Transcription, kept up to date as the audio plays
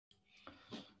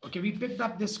Okay, we picked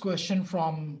up this question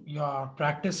from your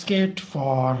practice kit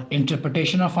for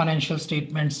interpretation of financial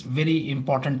statements. Very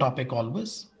important topic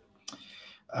always.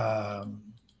 Um,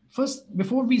 First,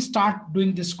 before we start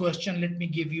doing this question, let me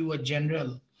give you a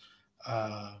general,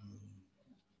 um,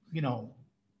 you know,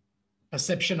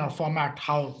 perception or format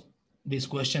how these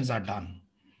questions are done.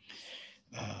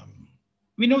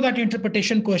 We know that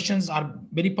interpretation questions are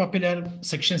very popular.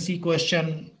 Section C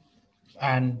question,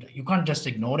 and you can't just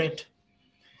ignore it.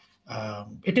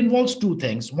 It involves two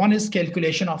things. One is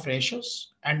calculation of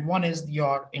ratios, and one is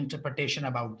your interpretation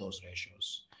about those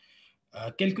ratios.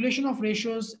 Calculation of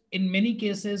ratios in many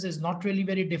cases is not really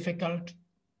very difficult,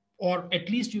 or at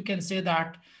least you can say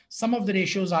that some of the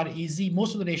ratios are easy.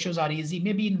 Most of the ratios are easy.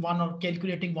 Maybe in one or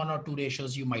calculating one or two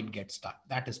ratios, you might get stuck.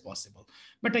 That is possible.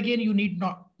 But again, you need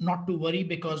not to worry,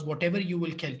 because whatever you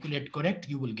will calculate correct,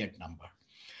 you will get number.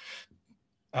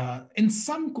 In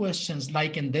some questions,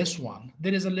 like in this one,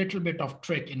 there is a little bit of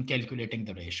trick in calculating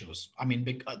the ratios. I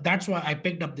mean, that's why I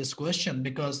picked up this question,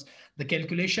 because the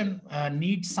calculation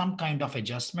needs some kind of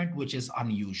adjustment, which is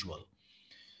unusual.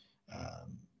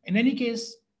 In any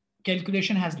case,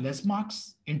 calculation has less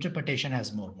marks, interpretation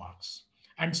has more marks.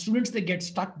 And students, they get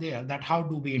stuck there that how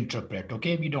do we interpret?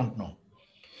 Okay, we don't know.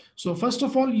 So first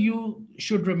of all, you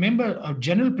should remember a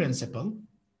general principle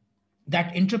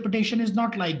that interpretation is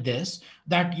not like this,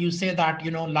 that you say that,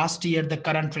 last year the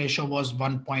current ratio was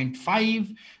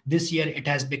 1.5, this year it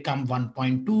has become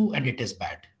 1.2 and it is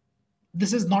bad.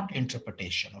 This is not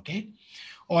interpretation, okay?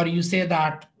 Or you say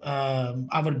that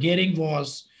our gearing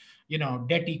was,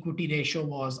 debt equity ratio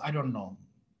was, I don't know,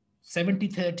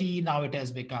 70-30, now it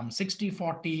has become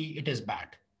 60-40, it is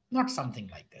bad. Not something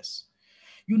like this.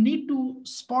 You need to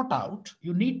spot out,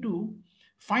 you need to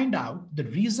find out the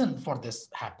reason for this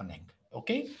happening,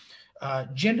 okay?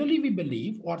 Generally, we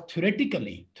believe, or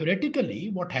theoretically,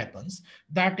 what happens,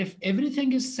 that if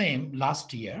everything is same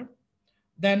last year,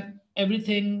 then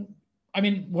everything, I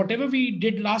mean, whatever we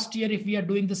did last year, if we are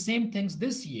doing the same things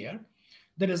this year,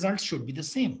 the results should be the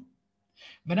same.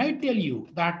 When I tell you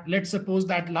that, let's suppose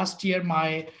that last year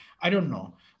my, I don't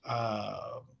know,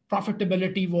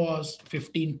 profitability was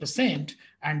 15%,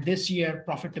 and this year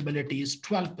profitability is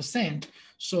 12%.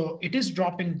 So it is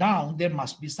dropping down. There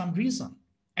must be some reason.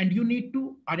 And you need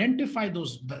to identify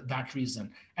that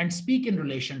reason and speak in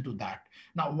relation to that.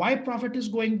 Now, why profit is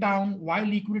going down? Why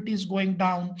liquidity is going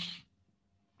down?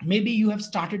 Maybe you have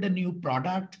started a new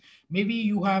product. Maybe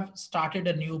you have started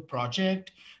a new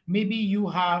project. Maybe you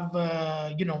have,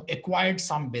 acquired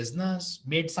some business,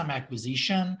 made some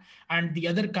acquisition, and the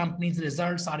other company's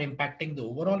results are impacting the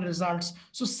overall results.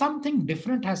 So something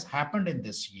different has happened in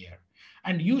this year,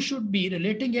 and you should be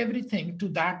relating everything to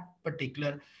that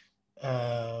particular,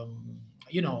 how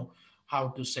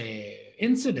to say,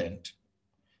 incident.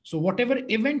 So whatever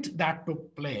event that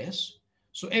took place,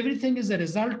 so everything is a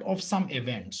result of some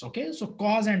events, okay? So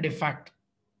cause and effect,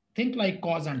 think like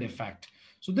cause and effect.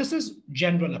 So this is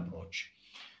general approach.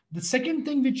 The second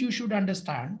thing which you should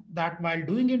understand, that while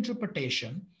doing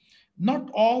interpretation, not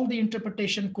all the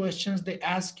interpretation questions, they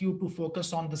ask you to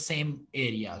focus on the same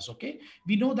areas, okay?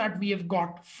 We know that we have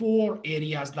got 4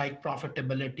 areas like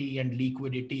profitability and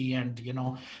liquidity and,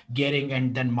 gearing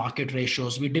and then market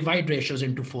ratios. We divide ratios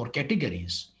into 4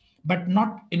 categories. But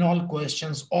not in all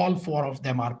questions, all 4 of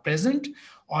them are present,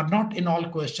 or not in all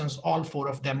questions, all 4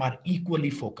 of them are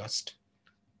equally focused.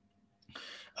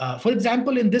 For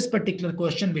example, in this particular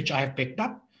question, which I have picked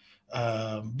up,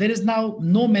 there is now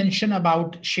no mention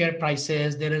about share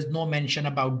prices. There is no mention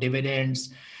about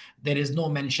dividends. There is no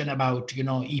mention about,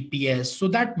 EPS. So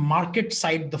that market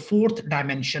side, the 4th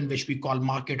dimension, which we call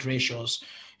market ratios,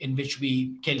 in which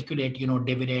we calculate,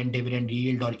 dividend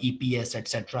yield or EPS,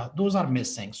 etc. Those are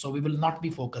missing. So we will not be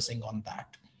focusing on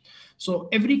that. So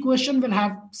every question will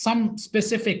have some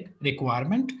specific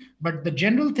requirement, but the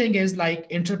general thing is like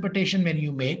interpretation when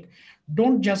you make,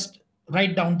 don't just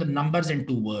write down the numbers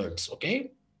into words,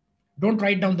 okay? Don't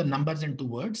write down the numbers into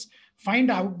words. Find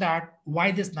out that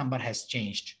why this number has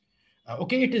changed.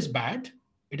 Okay, it is bad,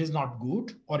 it is not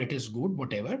good, or it is good,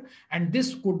 whatever. And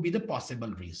this could be the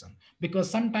possible reason, because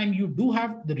sometimes you do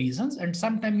have the reasons and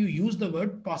sometimes you use the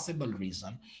word possible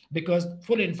reason because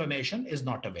full information is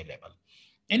not available.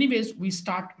 Anyways, we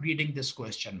start reading this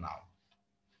question now.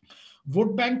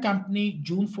 Wood Bank Company,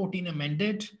 June 14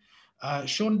 amended,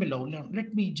 shown below. Now,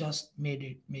 let me just make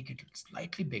it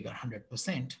slightly bigger,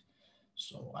 100%.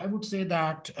 So I would say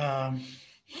that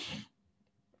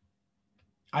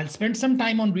I'll spend some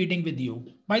time on reading with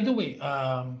you. By the way,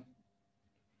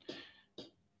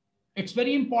 it's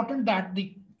very important that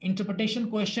interpretation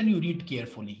question, you read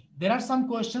carefully. There are some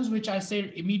questions which I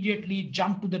say immediately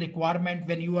jump to the requirement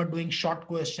when you are doing short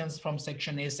questions from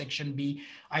section A, section B.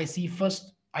 I say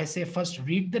first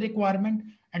read the requirement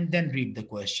and then read the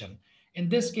question. In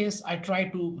this case, I try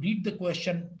to read the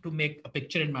question to make a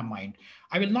picture in my mind.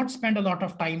 I will not spend a lot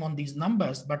of time on these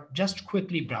numbers, but just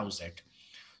quickly browse it.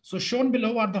 So shown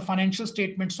below are the financial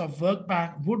statements of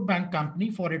Wood Bank Company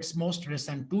for its most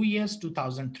recent 2 years,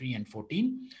 2003 and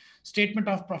 14. Statement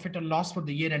of profit and loss for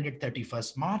the year ended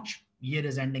 31st March. Year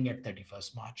is ending at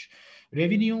 31st March.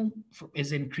 Revenue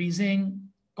is increasing.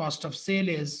 Cost of sale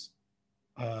is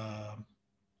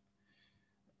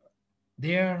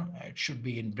there. It should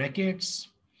be in brackets.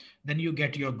 Then you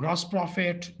get your gross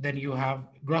profit. Then you have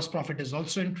gross profit is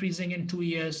also increasing in 2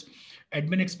 years.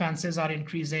 Admin expenses are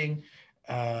increasing.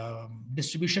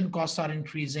 Distribution costs are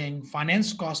increasing.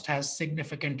 Finance cost has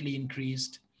significantly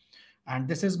increased. And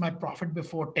this is my profit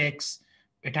before tax.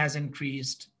 It has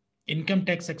increased. Income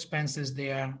tax expenses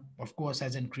there, of course,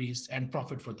 has increased, and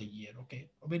profit for the year. Okay,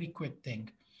 a very quick thing.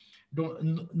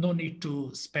 No need to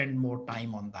spend more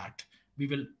time on that. We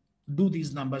will do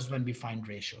these numbers when we find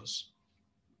ratios.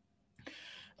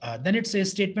 Then it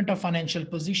says statement of financial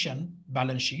position,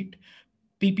 balance sheet.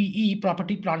 PPE,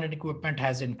 property, plant and equipment,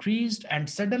 has increased, and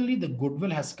suddenly the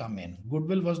goodwill has come in.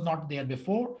 Goodwill was not there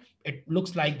before. It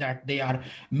looks like that they are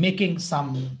making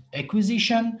some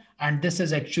acquisition, and this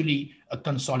is actually a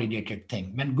consolidated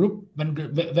thing. When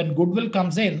goodwill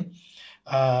comes in,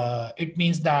 it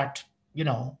means that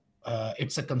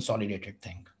it's a consolidated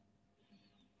thing.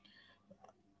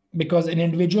 Because in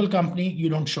individual company, you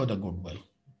don't show the goodwill.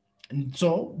 And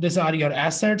so these are your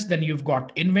assets. Then you've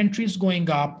got inventories going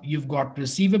up. You've got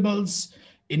receivables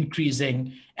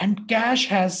increasing, and cash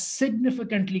has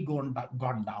significantly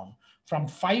gone down from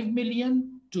 5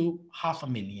 million to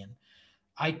 500,000.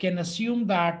 I can assume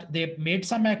that they made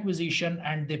some acquisition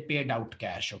and they paid out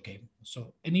cash. Okay,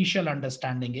 so initial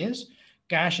understanding is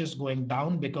cash is going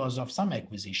down because of some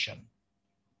acquisition.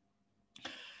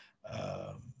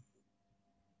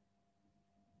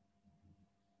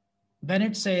 Then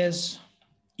it says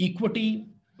equity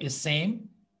is same.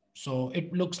 So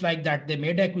it looks like that they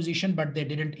made acquisition, but they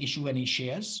didn't issue any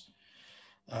shares.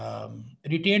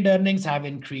 Retained earnings have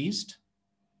increased.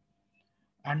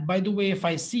 And by the way, if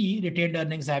I see retained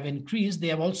earnings have increased, they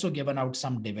have also given out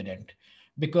some dividend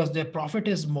because their profit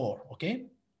is more. Okay,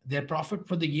 their profit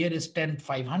for the year is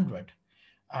 10,500,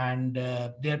 and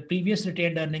their previous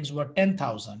retained earnings were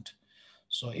 10,000.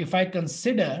 So if I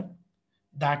consider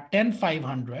that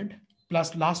 10,500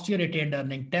 plus last year retained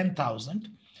earning 10,000,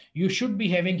 you should be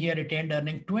having here retained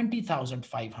earning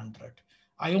 20,500.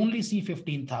 I only see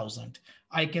 15,000.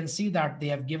 I can see that they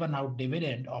have given out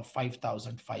dividend of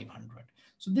 5,500.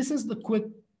 So this is the quick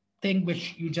thing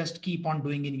which you just keep on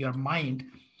doing in your mind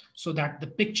so that the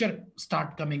picture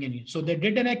start coming in. So they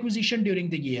did an acquisition during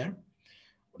the year.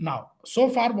 Now, so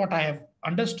far what I have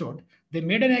understood, they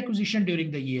made an acquisition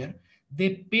during the year. They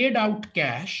paid out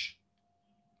cash,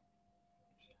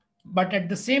 but at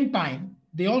the same time,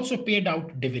 they also paid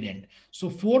out dividend. So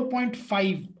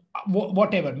 4.5,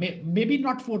 whatever, maybe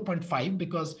not 4.5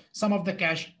 because some of the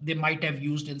cash they might have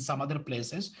used in some other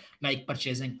places like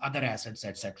purchasing other assets,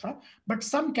 etc. But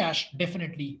some cash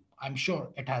definitely, I'm sure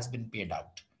it has been paid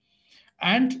out.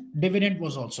 And dividend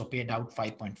was also paid out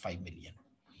 5.5 million.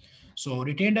 So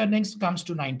retained earnings comes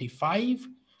to 95.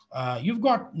 You've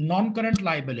got non-current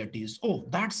liabilities. Oh,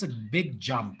 that's a big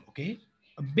jump, okay?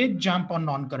 A big jump on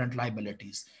non-current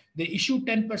liabilities. They issue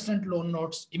 10% loan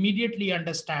notes, immediately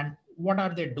understand what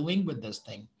are they doing with this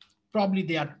thing. Probably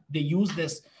they use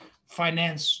this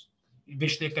finance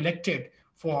which they collected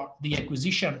for the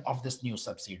acquisition of this new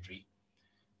subsidiary.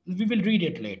 We will read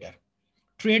it later.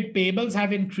 Trade payables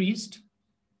have increased.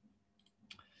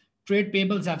 Trade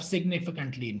payables have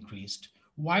significantly increased.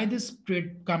 Why this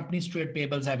company's trade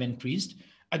payables have increased?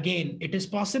 Again, it is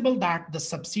possible that the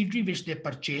subsidiary which they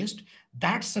purchased,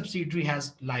 that subsidiary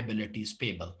has liabilities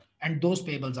payable, and those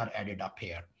payables are added up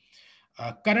here.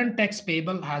 Current tax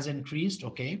payable has increased,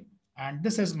 okay, and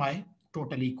this is my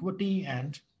total equity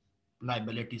and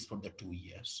liabilities for the 2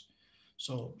 years.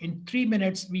 So in 3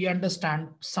 minutes, we understand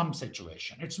some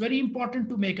situation. It's very important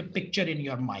to make a picture in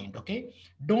your mind, okay?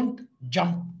 Don't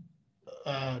jump,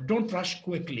 don't rush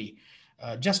quickly.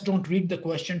 Just don't read the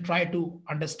question, try to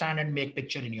understand and make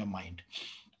picture in your mind.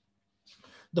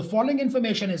 The following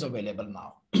information is available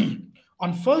now.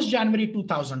 On 1st January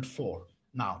 2004,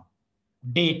 now,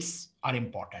 dates are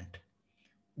important.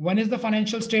 When is the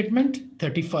financial statement?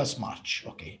 31st March,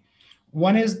 okay.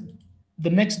 One is the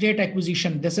next date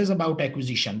acquisition. This is about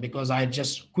acquisition because I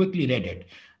just quickly read it.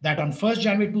 That on 1st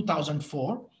January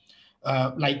 2004,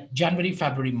 like January,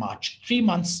 February, March, 3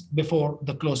 months before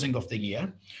the closing of the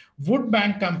year, Wood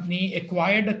Bank Company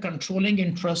acquired a controlling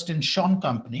interest in Shaw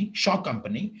Company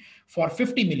for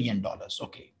 $50 million.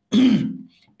 Okay.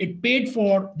 It paid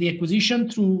for the acquisition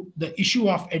through the issue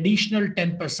of additional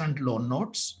 10% loan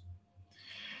notes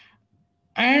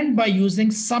and by using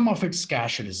some of its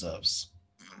cash reserves.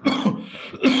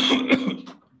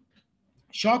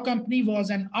 Shaw Company was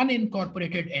an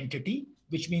unincorporated entity,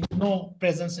 which means no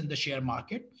presence in the share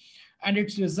market. And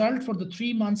its result for the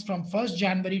 3 months from 1st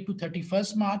January to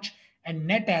 31st March and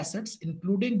net assets,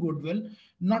 including goodwill,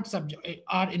 not subject,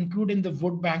 are included in the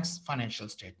Wood Bank's financial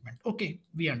statement. Okay,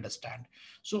 we understand.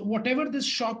 So whatever this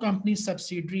Shaw Company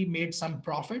subsidiary made some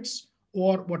profits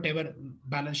or whatever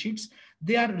balance sheets,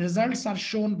 their results are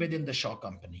shown within the Shaw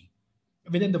Company,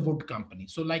 within the Wood Company.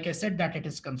 So like I said, that it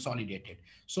is consolidated.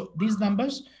 So these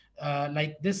numbers,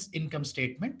 like this income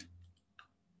statement,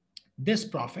 this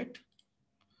profit,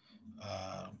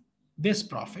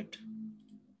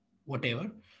 whatever,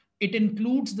 it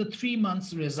includes the 3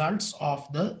 months results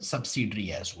of the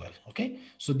subsidiary as well. Okay.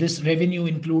 So this revenue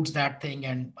includes that thing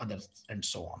and others and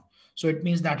so on. So it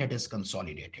means that it is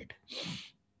consolidated.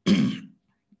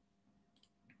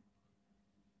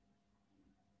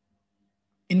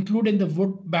 Included in the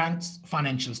Wood Bank's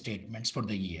financial statements for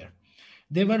the year.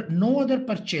 There were no other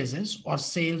purchases or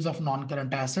sales of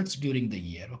non-current assets during the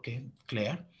year. Okay,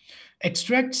 clear.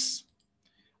 Extracts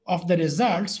of the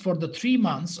results for the 3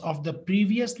 months of the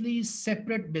previously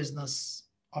separate business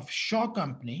of Shaw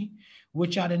Company,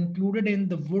 which are included in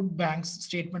the Wood Bank's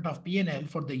statement of P&L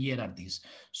for the year are these.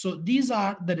 So these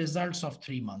are the results of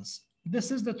 3 months. This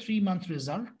is the 3-month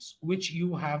results, which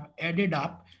you have added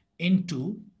up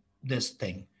into this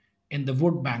thing in the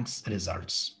Wood Bank's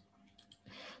results.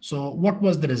 So what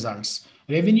was the results?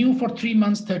 Revenue for 3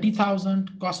 months,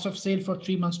 30,000, cost of sale for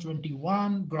 3 months,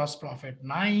 21, gross profit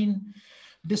 9,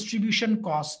 distribution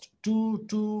cost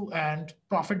 2, and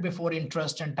profit before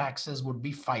interest and taxes would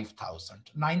be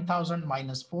 5,000. 9,000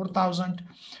 minus 4,000,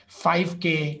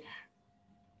 5K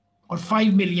or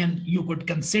 5 million you could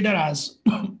consider as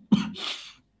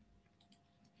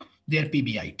their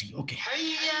PBIT. Okay.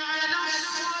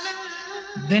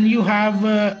 Then you have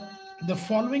the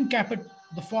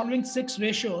following 6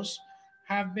 ratios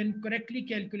have been correctly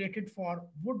calculated for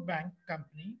Wood Bank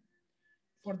Company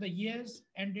for the years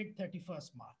ended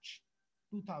 31st March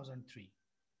 2003.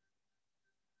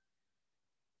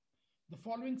 The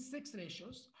following 6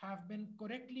 ratios have been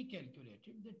correctly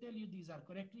calculated. They tell you these are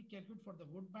correctly calculated for the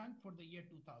Wood Bank for the year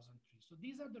 2003. So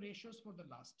these are the ratios for the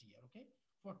last year, okay,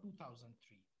 for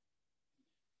 2003.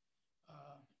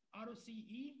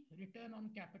 ROCE, return on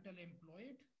capital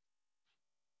employed,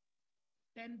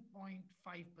 10.5%.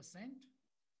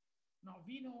 Now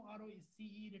we know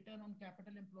ROCE, return on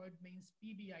capital employed, means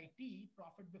PBIT,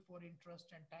 profit before interest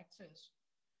and taxes.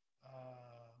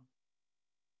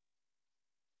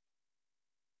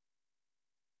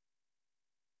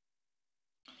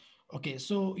 Okay,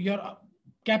 so your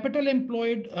capital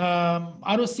employed,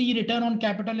 ROCE, return on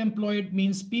capital employed,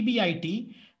 means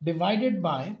PBIT divided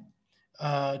by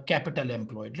capital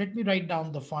employed. Let me write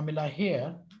down the formula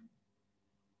here.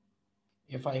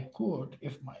 If I could,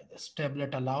 if this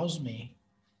tablet allows me.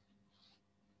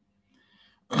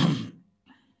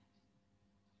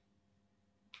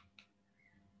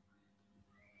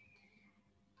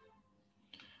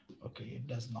 Okay, it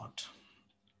does not.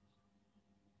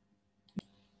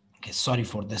 Okay, sorry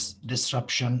for this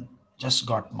disruption. Just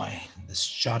got this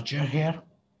charger here.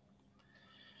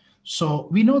 So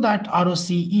we know that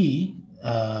ROCE,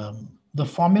 the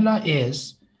formula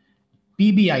is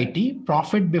PBIT,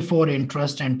 profit before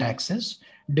interest and taxes,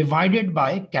 divided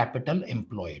by capital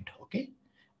employed. Okay,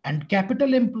 and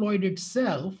capital employed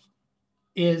itself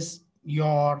is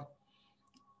your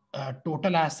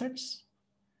total assets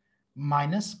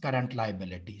minus current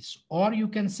liabilities, or you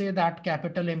can say that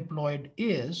capital employed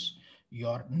is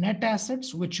your net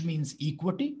assets, which means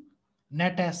equity,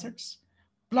 net assets,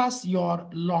 plus your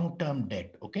long-term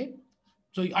debt. Okay,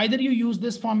 so either you use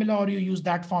this formula or you use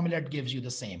that formula, it gives you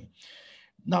the same.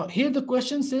 Now here the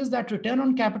question says that return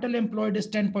on capital employed is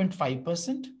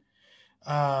 10.5%.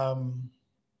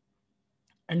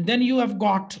 And then you have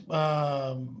got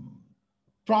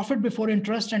profit before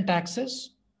interest and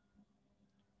taxes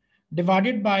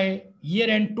divided by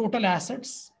year-end total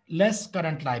assets less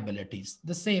current liabilities,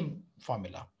 the same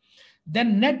formula.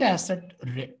 Then net asset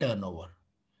turnover.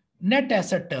 Net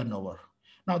asset turnover.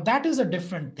 Now that is a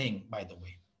different thing, by the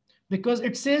way, because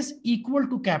it says equal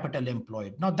to capital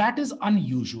employed. Now that is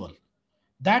unusual.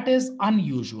 That is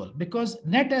unusual because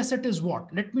net asset is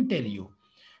what? Let me tell you.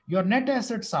 Your net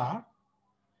assets are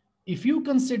if you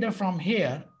consider from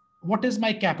here, what is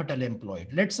my capital employed?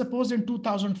 Let's suppose in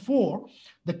 2004,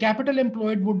 the capital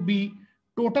employed would be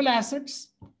total assets.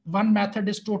 One method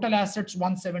is total assets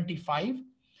 175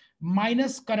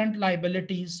 minus current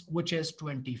liabilities, which is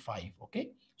 25.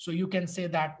 Okay. So you can say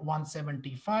that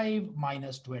 175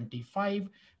 minus 25,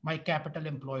 my capital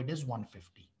employed is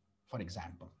 150, for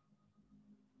example,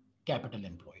 capital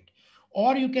employed.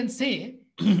 Or you can say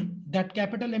that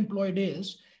capital employed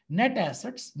is net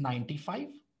assets 95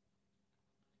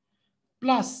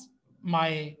 plus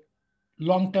my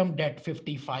long-term debt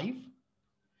 55,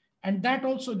 and that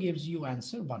also gives you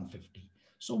answer 150.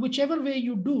 So whichever way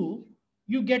you do,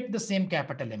 you get the same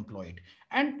capital employed.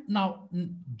 And now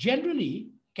generally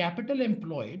capital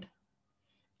employed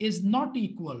is not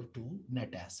equal to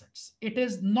net assets. It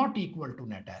is not equal to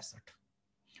net asset,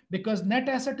 because net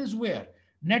asset is where?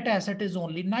 Net asset is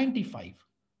only 95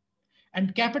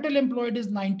 and capital employed is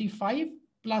 95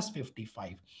 plus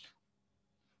 55.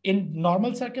 In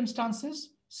normal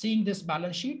circumstances, seeing this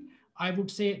balance sheet, I would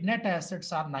say net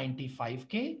assets are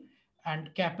 95K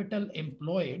and capital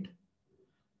employed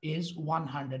is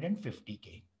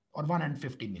 150K or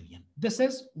 150 million. This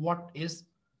is what is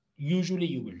usually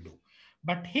you will do.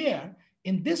 But here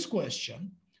in this question,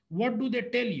 what do they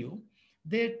tell you?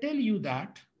 They tell you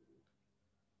that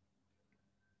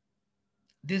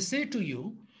they say to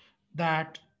you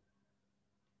that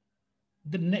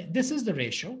this is the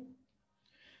ratio.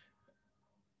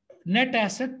 Net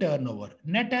asset turnover.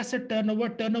 Net asset turnover,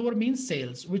 turnover means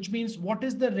sales, which means what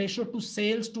is the ratio to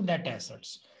sales to net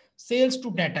assets? Sales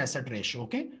to net asset ratio,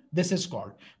 okay? This is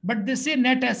called. But they say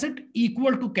net asset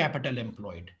equal to capital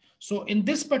employed. So in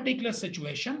this particular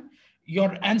situation,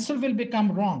 your answer will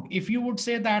become wrong. If you would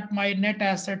say that my net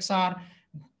assets are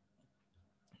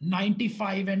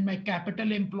 95 and my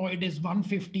capital employed is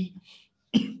 150,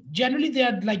 generally they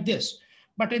are like this.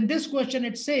 But in this question,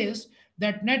 it says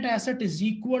that net asset is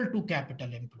equal to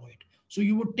capital employed. So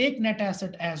you would take net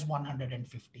asset as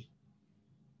 150.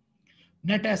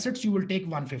 Net assets, you will take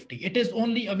 150. It is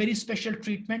only a very special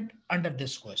treatment under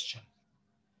this question.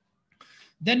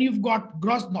 Then you've got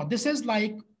gross. Now, this is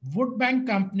like Wood Bank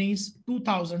Company's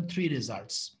 2003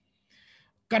 results.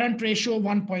 Current ratio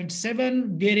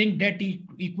 1.7, gearing debt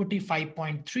equity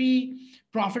 5.3,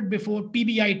 profit before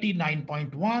PBIT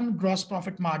 9.1, gross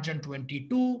profit margin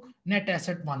 22, net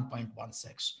asset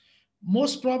 1.16.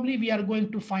 Most probably we are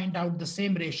going to find out the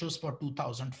same ratios for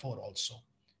 2004 also.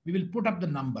 We will put up the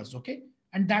numbers, okay?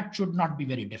 And that should not be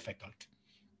very difficult.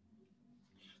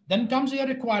 Then comes your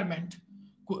requirement.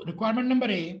 Requirement number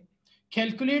A,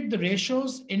 calculate the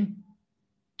ratios in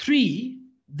 3,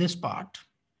 this part,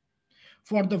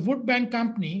 for the Wood Bank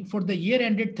Company for the year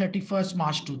ended 31st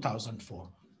March 2004.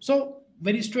 So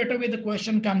very straight away the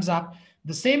question comes up.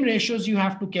 The same ratios you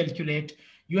have to calculate.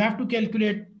 You have to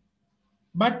calculate,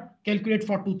 but calculate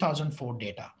for 2004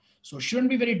 data. So it shouldn't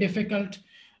be very difficult.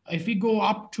 If we go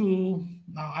up to,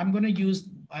 now I'm going to use,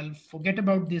 I'll forget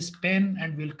about this pen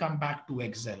and we'll come back to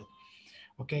Excel.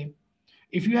 Okay.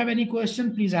 If you have any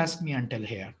question, please ask me until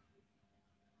here.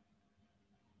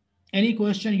 Any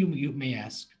question you may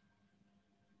ask.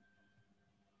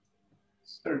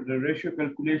 Sir, the ratio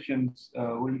calculations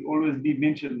will always be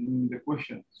mentioned in the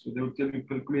question. So they will tell you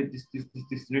calculate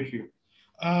this ratio.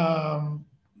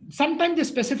 Sometimes they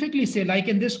specifically say, like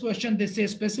in this question, they say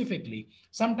specifically.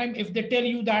 Sometimes if they tell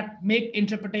you that make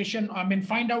interpretation, I mean,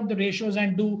 find out the ratios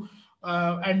and do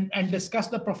and discuss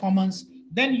the performance,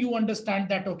 then you understand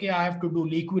that, okay, I have to do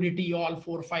liquidity, all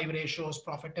 4 or 5 ratios,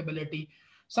 profitability.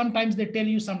 Sometimes they tell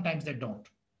you, sometimes they don't.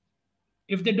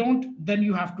 If they don't, then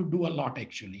you have to do a lot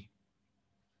actually.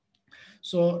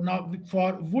 So now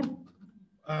for Wood,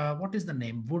 what is the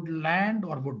name? Woodland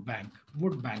or Wood Bank?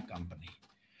 Wood Bank Company.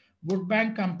 Wood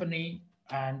Bank Company,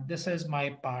 and this is my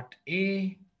part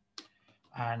A.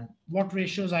 And what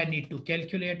ratios I need to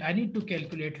calculate? I need to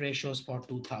calculate ratios for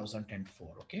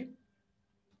 2004, okay?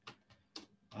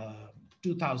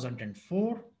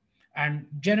 2004. And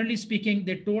generally speaking,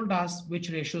 they told us which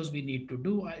ratios we need to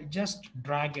do. I'll just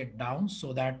drag it down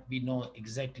so that we know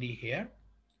exactly here.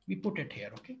 We put it here,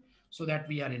 okay? So that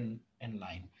we are in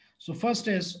line. So first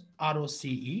is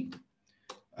ROCE.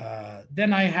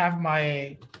 Then I have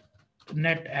my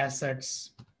net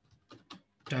assets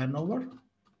turnover.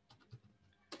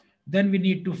 Then we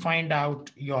need to find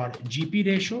out your GP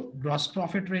ratio, gross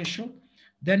profit ratio.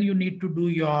 Then you need to do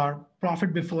your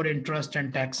profit before interest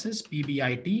and taxes,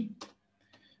 PBIT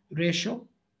ratio.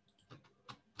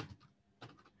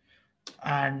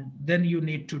 And then you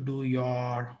need to do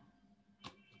your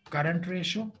current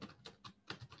ratio.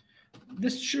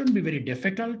 This shouldn't be very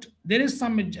difficult. There is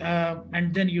some,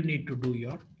 and then you need to do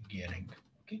your gearing.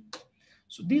 Okay.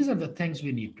 So these are the things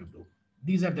we need to do.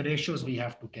 These are the ratios we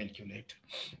have to calculate.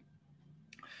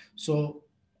 So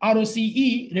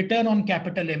ROCE, return on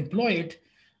capital employed,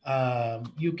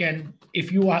 you can,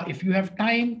 if you have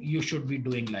time, you should be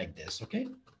doing like this. Okay.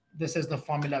 This is the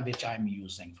formula which I'm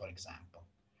using, for example.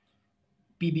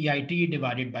 PBIT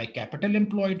divided by capital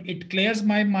employed. It clears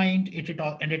my mind.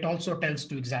 And it also tells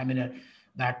to examiner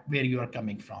that where you are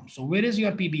coming from. So where is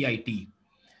your PBIT?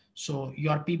 So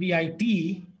your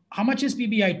PBIT, how much is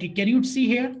PBIT? Can you see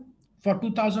here for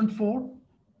 2004?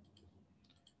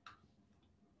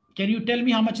 Can you tell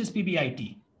me how much is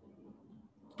PBIT?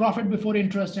 Profit before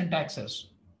interest and taxes.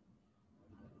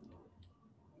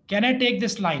 Can I take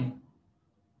this line?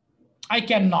 I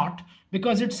cannot,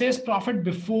 because it says profit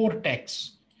before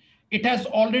tax. It has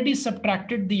already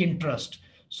subtracted the interest.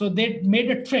 So they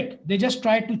made a trick. They just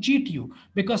tried to cheat you,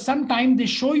 because sometimes they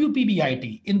show you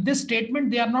PBIT. In this statement,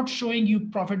 they are not showing you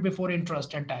profit before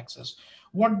interest and taxes.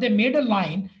 What they made a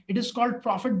line, it is called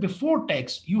profit before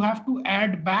tax. You have to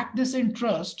add back this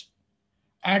interest,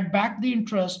 add back the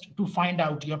interest to find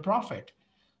out your profit.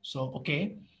 So,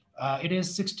 okay, it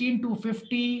is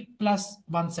 16,250 plus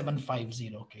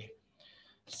 1750. Okay.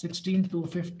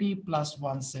 16,250 plus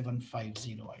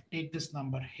 1750. I take this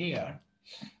number here.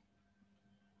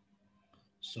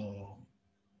 So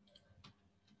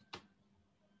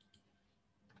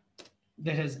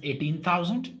that is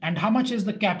 18,000. And how much is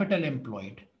the capital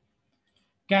employed?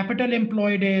 Capital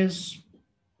employed is,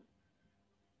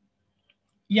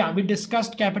 yeah, we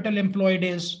discussed capital employed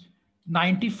is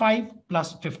 95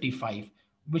 plus 55,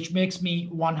 which makes me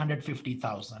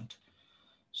 150,000.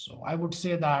 So I would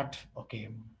say that, okay,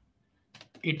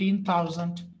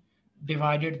 18,000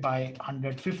 divided by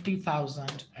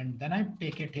 150,000, and then I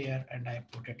take it here and I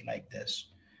put it like this,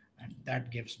 and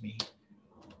that gives me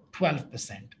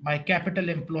 12%. My capital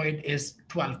employed is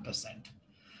 12%.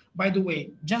 By the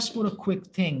way, just for a quick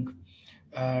thing,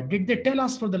 did they tell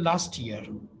us for the last year?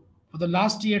 For the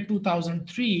last year,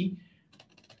 2003,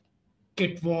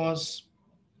 it was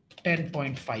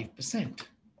 10.5%.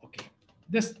 Okay,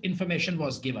 this information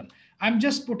was given. I'm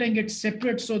just putting it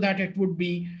separate so that it would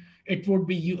be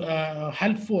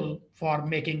helpful for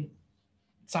making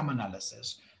some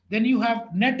analysis. Then you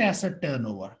have net asset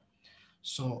turnover.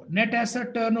 So net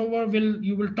asset turnover,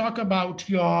 you will talk about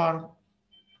your,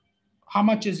 how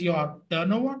much is your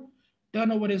turnover?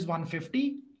 Turnover is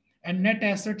 150, and net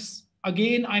assets,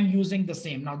 again, I'm using the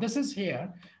same. Now this is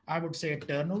here, I would say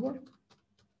turnover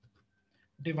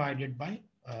divided by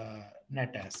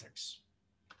net assets.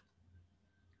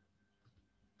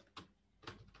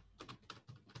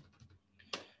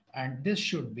 And this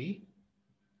should be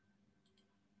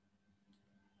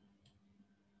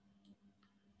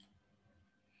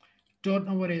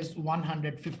turnover is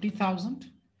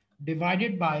 150,000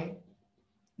 divided by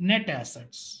net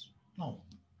assets. No,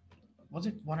 was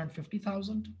it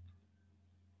 150,000?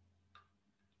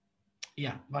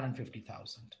 Yeah,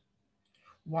 150,000.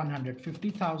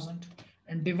 150,000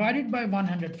 and divided by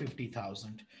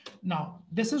 150,000. Now,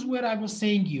 this is where I was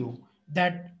saying you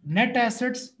that net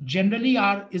assets generally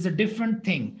is a different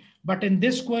thing. But in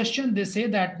this question, they say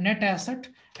that net asset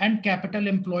and capital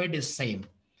employed is same.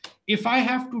 If I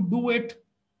have to do it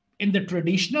in the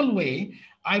traditional way,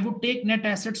 I would take net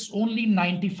assets only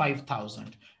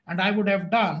 95,000, and I would have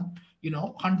done,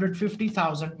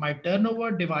 150,000, my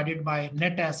turnover divided by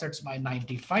net assets by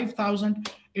 95,000.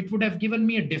 It would have given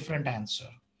me a different answer.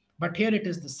 But here it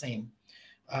is the same.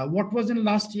 What was in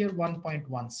last year?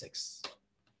 1.16.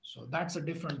 So that's a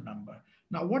different number.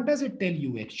 Now, what does it tell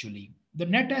you actually? The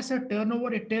net asset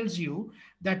turnover, it tells you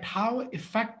that how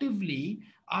effectively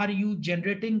are you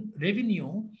generating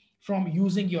revenue from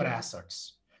using your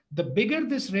assets. The bigger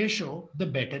this ratio, the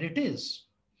better it is.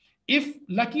 If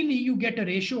luckily you get a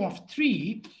ratio of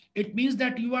 3, it means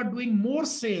that you are doing more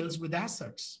sales with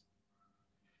assets.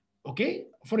 Okay,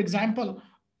 for example,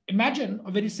 imagine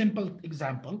a very simple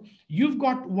example. You've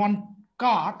got one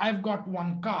car, I've got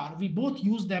one car. We both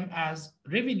use them as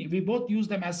revenue. We both use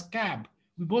them as cab.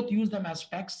 We both use them as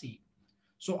taxi.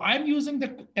 So I'm using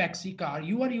the taxi car.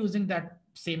 You are using that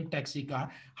same taxi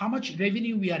car. How much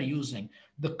revenue we are using?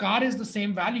 The car is the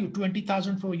same value,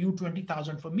 20,000 for you,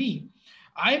 20,000 for me.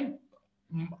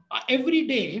 Every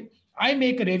day I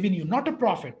make a revenue, not a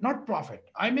profit, not profit.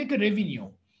 I make a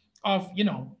revenue of,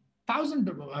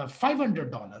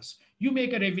 $500. You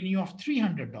make a revenue of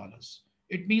 $300.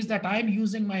 It means that I'm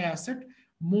using my asset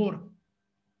more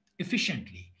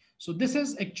efficiently. So this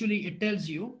is actually, it tells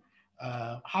you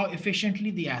how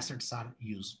efficiently the assets are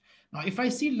used. Now, if I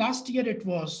see last year,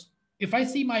 if I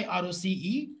see my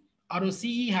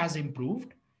ROCE has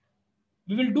improved.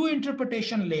 We will do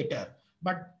interpretation later.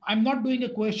 But I'm not doing a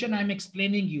question, I'm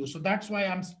explaining you. So that's why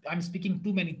I'm speaking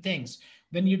too many things.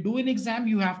 When you do an exam,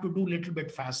 you have to do a little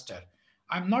bit faster.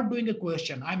 I'm not doing a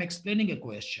question, I'm explaining a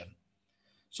question.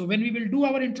 So when we will do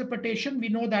our interpretation, we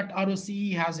know that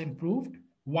ROCE has improved.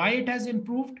 Why it has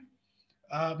improved?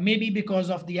 Maybe because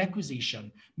of the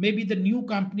acquisition, maybe the new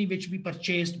company which we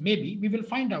purchased, maybe we will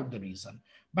find out the reason.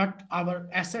 But our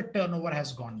asset turnover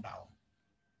has gone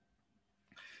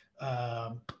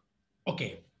down.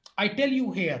 Okay, I tell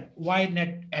you here why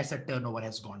net asset turnover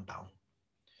has gone down.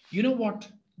 You know what?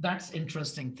 That's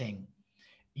interesting thing.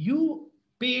 You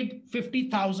paid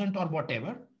 50,000 or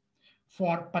whatever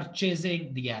for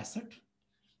purchasing the asset,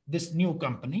 this new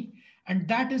company, and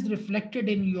that is reflected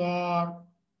in your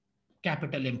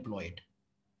capital employed.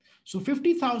 So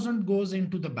 50,000 goes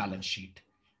into the balance sheet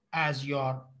as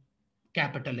your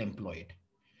capital employed.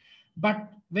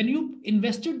 But when you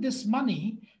invested this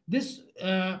money, this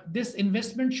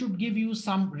investment should give you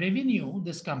some revenue,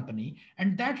 this company,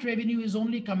 and that revenue is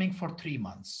only coming for 3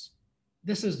 months.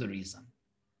 This is the reason.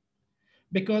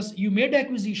 Because you made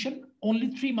acquisition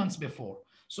only 3 months before.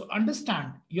 So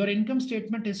understand, your income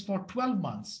statement is for 12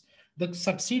 months. The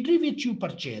subsidiary which you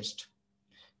purchased,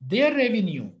 their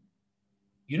revenue,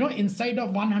 inside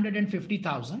of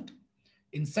 150,000,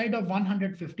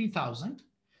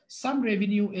 some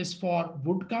revenue is for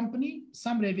wood company,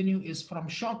 some revenue is from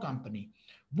Shaw company.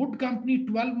 Wood company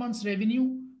 12 months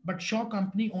revenue, but Shaw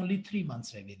company only 3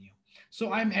 months revenue.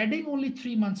 So I'm adding only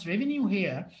 3 months revenue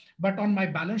here, but on my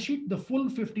balance sheet, the full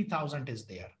 50,000 is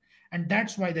there. And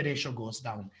that's why the ratio goes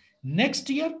down. Next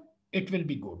year, it will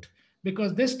be good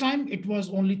because this time it was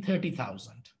only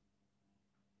 30,000.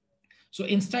 So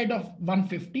instead of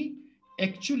 150,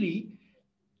 actually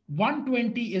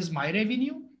 120 is my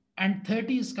revenue and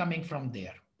 30 is coming from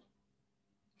there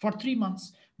for 3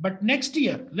 months. But next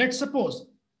year, let's suppose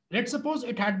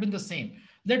it had been the same.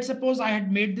 Let's suppose I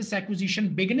had made this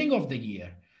acquisition beginning of the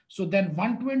year. So then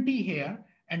 120 here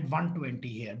and 120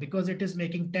 here, because it is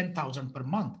making 10,000 per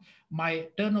month. My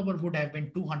turnover would have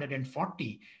been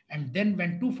 240. And then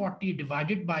when 240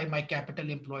 divided by my capital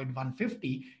employed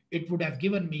 150, it would have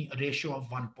given me a ratio of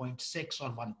 1.6 or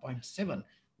 1.7,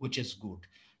 which is good.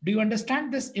 Do you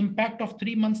understand this impact of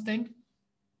 3 months thing?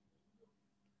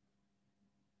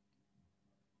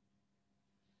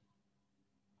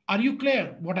 Are you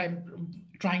clear what I'm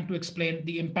trying to explain,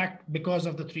 the impact because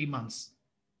of the 3 months?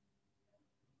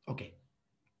 Okay.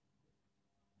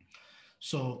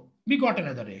 So we got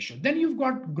another ratio. Then you've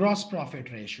got gross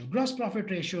profit ratio. Gross profit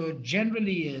ratio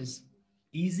generally is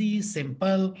easy,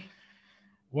 simple.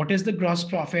 What is the gross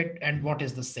profit and what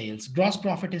is the sales? Gross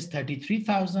profit is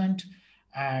 33,000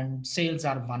 and sales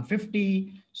are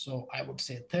 150. So I would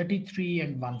say 33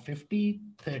 and 150,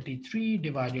 33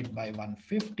 divided by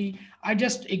 150. I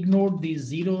just ignored these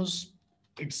zeros.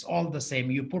 It's all the same.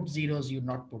 You put zeros, you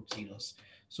not put zeros.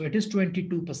 So it is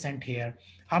 22% here.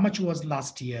 How much was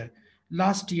last year?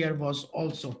 Last year was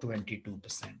also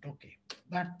 22%. Okay,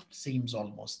 that seems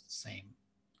almost the same.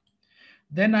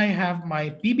 Then I have my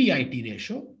PBIT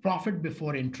ratio, profit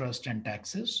before interest and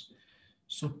taxes.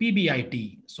 So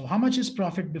PBIT, so how much is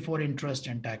profit before interest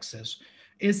and taxes?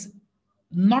 Is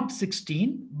not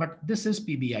 16, but this is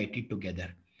PBIT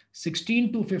together.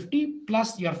 16 to 50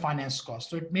 plus your finance cost.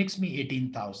 So it makes me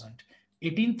 18,000.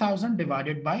 18,000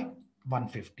 divided by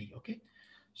 150, okay?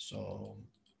 So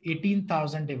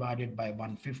 18,000 divided by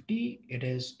 150, it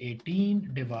is 18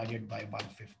 divided by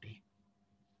 150.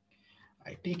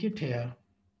 I take it here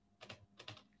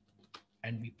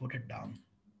and we put it down.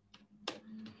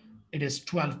 It is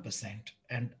 12%.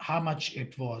 And how much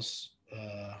it was?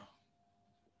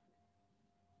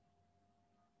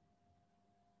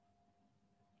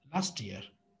 Last year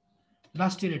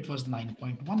it was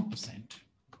 9.1%.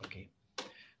 Okay.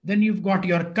 Then you've got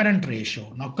your current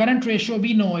ratio. Now current ratio,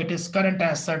 we know it is current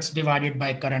assets divided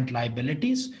by current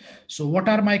liabilities. So what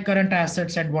are my current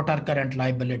assets and what are current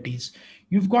liabilities?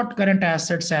 You've got current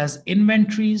assets as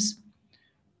inventories,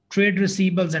 trade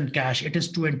receivables and cash. It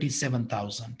is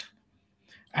 27,000.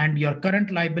 And your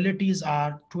current liabilities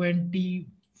are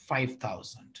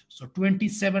 25,000. So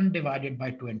 27 divided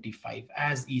by 25,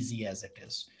 as easy as it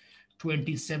is.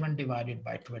 27 divided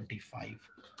by 25.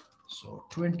 So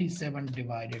 27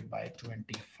 divided by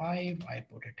 25, I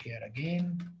put it here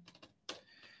again.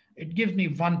 It gives me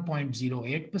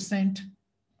 1.08%.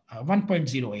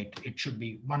 1.08, it should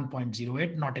be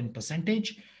 1.08, not in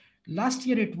percentage. Last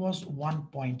year it was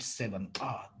 1.7.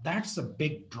 That's a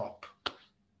big drop.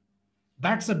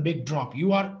 That's a big drop.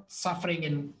 You are suffering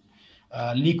in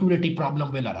liquidity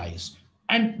problem will arise.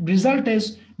 And result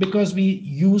is because we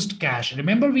used cash.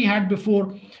 Remember we had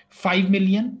before 5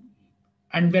 million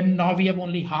And when now we have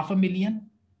only 500,000,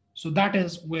 so that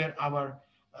is where our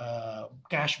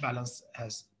cash balance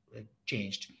has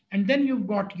changed. And then you've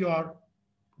got your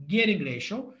gearing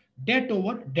ratio, debt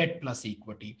over debt plus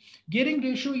equity. Gearing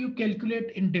ratio you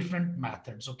calculate in different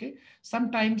methods. Okay,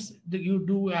 sometimes you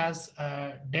do as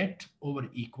debt over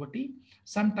equity,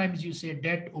 sometimes you say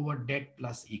debt over debt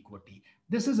plus equity.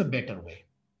 This is a better way.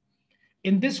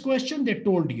 In this question they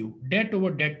told you debt over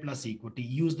debt plus equity,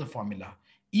 use the formula.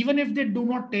 Even if they do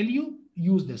not tell you,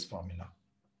 use this formula,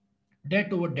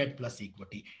 debt over debt plus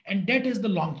equity. And debt is the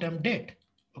long-term debt,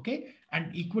 okay,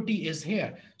 and equity is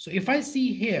here. So if I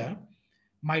see here,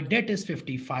 my debt is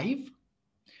 55,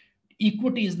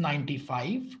 equity is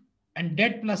 95, and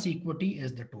debt plus equity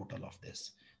is the total of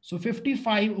this. So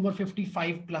 55 over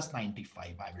 55 plus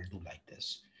 95, I will do like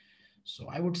this. So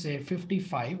I would say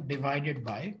 55 divided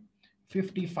by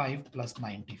 55 plus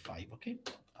 95, okay.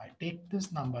 I take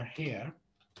this number here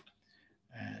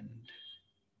and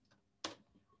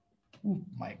oh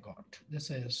my God,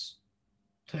 this is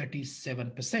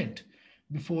 37%.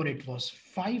 Before it was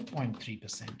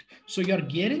 5.3%. So your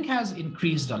gearing has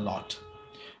increased a lot.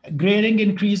 Gearing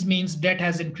increase means debt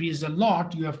has increased a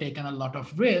lot. You have taken a lot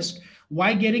of risk.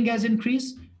 Why gearing has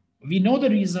increased? We know the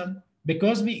reason,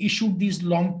 because we issued these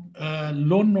long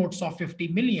loan notes of 50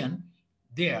 million.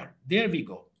 There we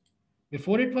go.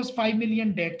 Before it was 5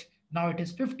 million debt, now it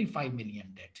is 55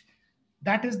 million debt.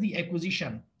 That is the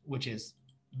acquisition, which is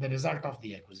the result of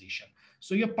the acquisition.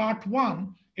 So your part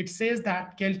one, it says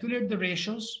that calculate the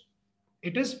ratios.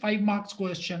 It is 5 marks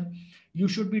question. You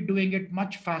should be doing it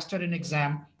much faster in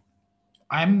exam.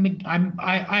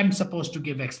 I'm supposed to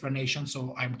give explanation,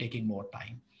 so I'm taking more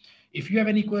time. If you have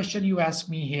any question, you ask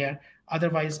me here.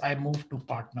 Otherwise, I move to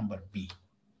part number B.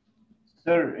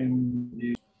 Sir,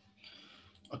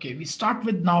 okay, we start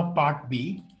with now part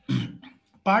B.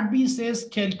 Part B says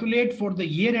calculate for the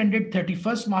year ended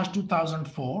 31st March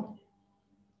 2004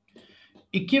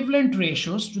 equivalent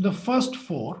ratios to the first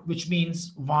four, which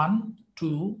means 1,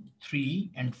 2,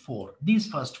 3, and 4. These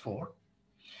first four.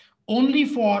 Only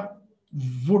for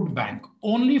Wood Bank.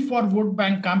 Only for Wood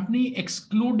Bank company,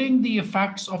 excluding the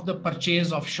effects of the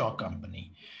purchase of Shaw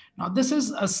company. Now, this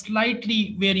is a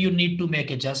slightly where you need to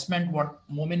make adjustment. What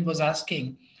Momin was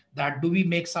asking, that do we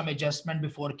make some adjustment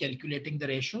before calculating the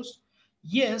ratios?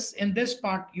 Yes, in this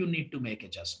part, you need to make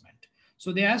adjustment.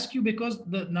 So they ask you, because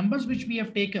the numbers which we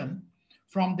have taken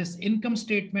from this income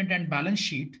statement and balance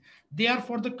sheet, they are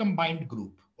for the combined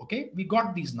group. Okay, we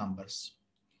got these numbers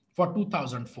for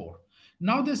 2004.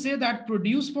 Now they say that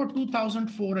produce for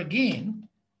 2004 again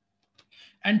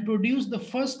and produce the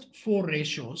first four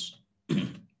ratios.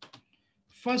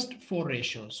 First four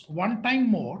ratios, one time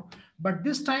more, but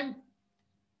this time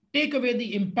take away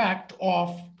the impact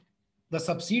of the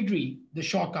subsidiary, the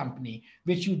Shaw company,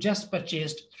 which you just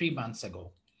purchased 3 months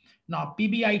ago. Now,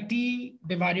 PBIT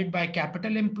divided by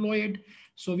capital employed.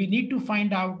 So we need to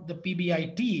find out the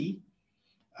PBIT,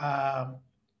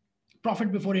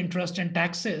 profit before interest and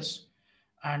taxes.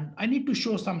 And I need to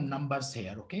show some numbers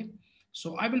here, okay?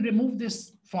 So I will remove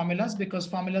these formulas because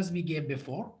formulas we gave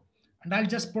before. And I'll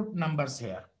just put numbers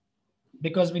here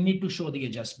because we need to show the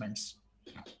adjustments.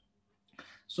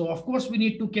 So of course, we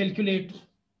need to calculate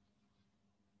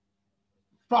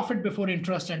profit before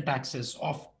interest and taxes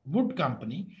of Wood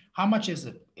company. How much is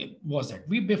it? Was it?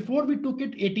 Before we took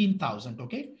it 18,000,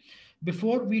 okay?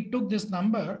 Before we took this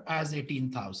number as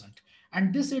 18,000.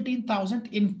 And this 18,000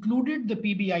 included the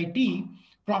PBIT,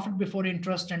 profit before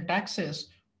interest and taxes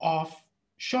of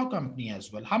Shaw company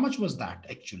as well. How much was that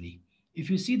actually? If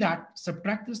you see that,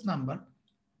 subtract this number,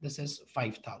 this is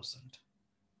 5,000.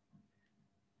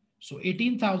 So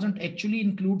 18,000 actually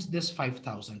includes this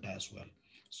 5,000 as well.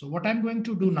 So what I'm going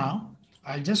to do now,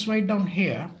 I'll just write down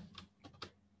here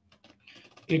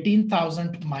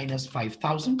 18,000 minus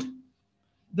 5,000.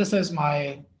 This is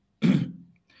my,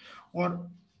 or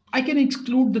I can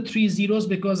exclude the 3 zeros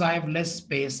because I have less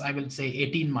space. I will say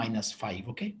 18 minus 5,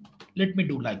 okay? Let me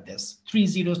do like this. 3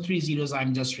 zeros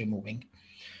I'm just removing.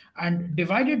 And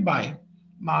divided by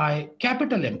my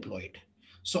capital employed.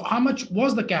 So how much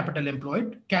was the capital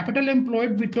employed? Capital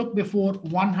employed we took before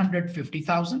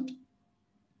 150,000.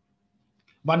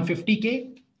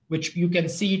 150K, which you can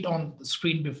see it on the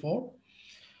screen before,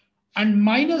 and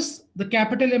minus the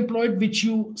capital employed which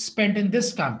you spent in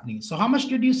this company. So how much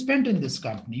did you spend in this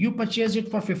company? You purchased it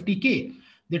for 50K.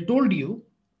 They told you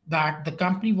that the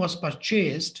company was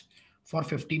purchased for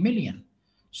 50 million.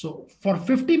 So for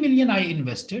 50 million I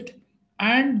invested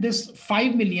and this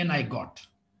 5 million I got.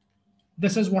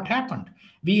 This is what happened.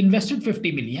 We invested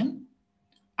 50 million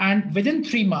and within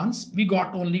 3 months we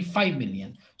got only 5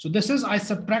 million. So this is, I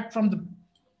subtract from the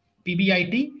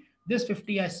PBIT, this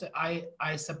 50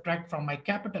 I subtract from my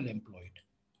capital employed.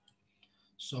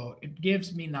 So it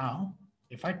gives me now,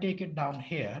 if I take it down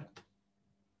here,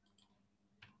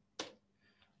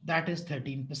 that is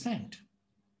 13%.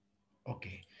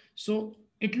 Okay, so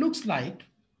it looks like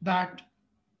that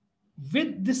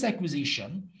with this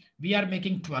acquisition, we are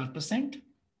making 12%.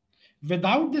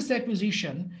 Without this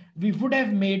acquisition, we would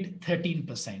have made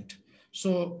 13%.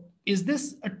 So is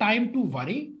this a time to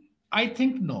worry? I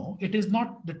think no, it is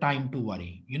not the time to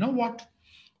worry. You know what?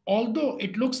 Although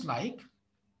it looks like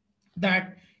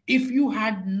that if you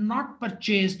had not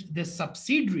purchased this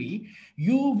subsidiary,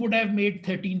 you would have made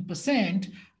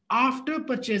 13%. After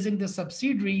purchasing the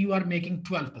subsidiary, you are making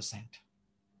 12%.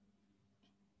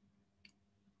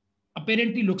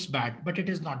 Apparently looks bad, but it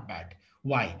is not bad.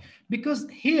 Why? Because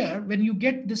here, when you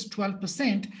get this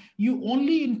 12%, you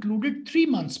only included 3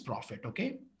 months profit,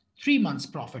 okay? 3 months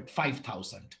profit,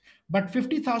 5,000, but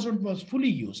 50,000 was fully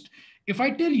used. If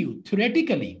I tell you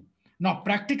theoretically, now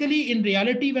practically in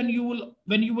reality, when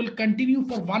you will continue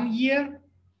for 1 year,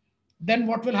 then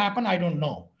what will happen? I don't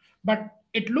know. But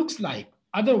it looks like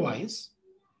otherwise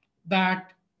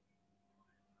that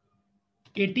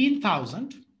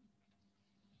 18,000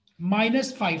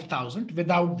 minus 5,000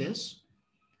 without this,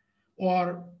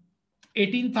 or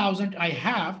 18,000 I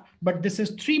have, but this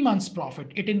is 3 months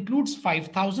profit. It includes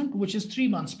 5,000, which is 3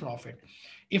 months profit.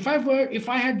 If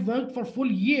I had worked for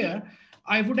full year,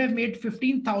 I would have made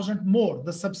 15,000 more.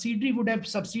 The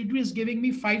subsidiary is giving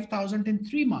me 5,000 in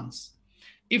 3 months.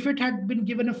 If it had been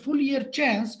given a full year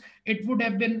chance, it would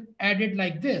have been added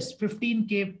like this,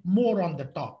 15K more on the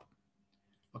top.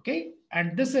 Okay,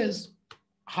 and this is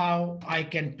how I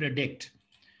can predict.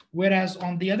 Whereas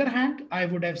on the other hand, I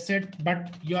would have said,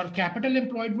 but your capital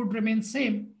employed would remain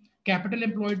same. Capital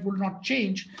employed will not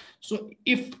change. So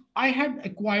if I had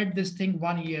acquired this thing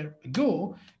 1 year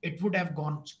ago, it would have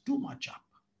gone too much up.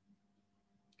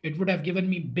 It would have given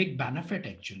me big benefit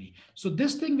actually. So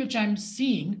this thing which I'm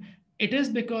seeing, it is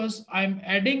because I'm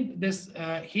adding this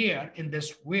here in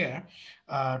this where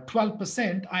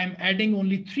 12%, I'm adding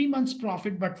only 3 months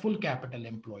profit, but full capital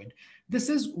employed. This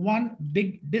is one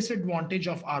big disadvantage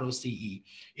of ROCE.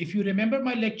 If you remember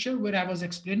my lecture where I was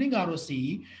explaining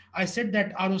ROCE, I said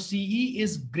that ROCE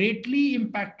is greatly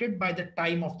impacted by the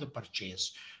time of the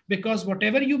purchase, because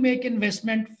whatever you make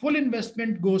investment, full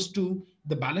investment goes to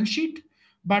the balance sheet,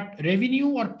 but revenue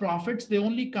or profits, they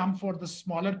only come for the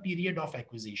smaller period of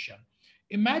acquisition.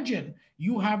 Imagine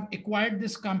you have acquired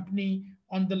this company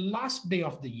on the last day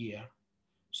of the year.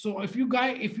 So if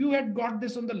you had got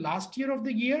this on the last year of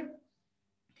the year,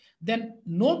 then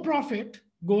no profit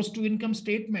goes to income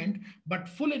statement, but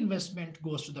full investment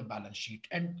goes to the balance sheet,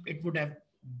 and it would have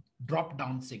dropped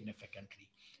down significantly.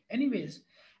 Anyways,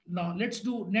 now let's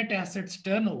do net assets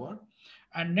turnover.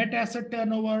 And net asset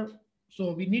turnover,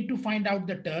 so we need to find out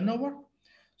the turnover.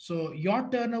 So your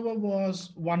turnover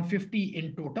was 150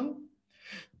 in total.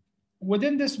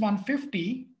 Within this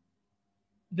 150,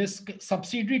 this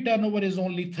subsidiary turnover is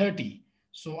only 30.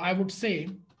 So I would say,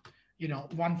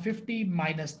 150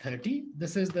 minus 30,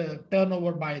 this is the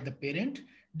turnover by the parent,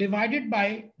 divided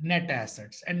by net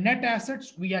assets. And net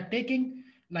assets, we are taking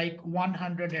like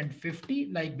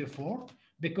 150 like before,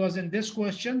 because in this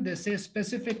question, they say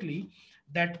specifically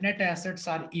that net assets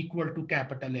are equal to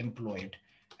capital employed.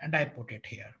 And I put it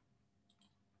here.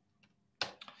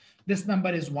 This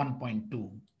number is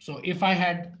 1.2. So if I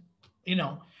had,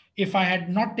 if I had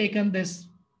not taken this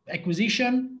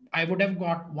acquisition, I would have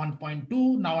got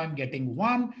 1.2. Now I'm getting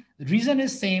 1. The reason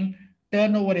is same.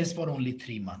 Turnover is for only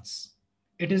 3 months.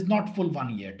 It is not full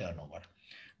 1 year turnover.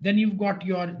 Then you've got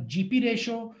your GP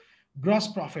ratio, gross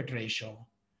profit ratio.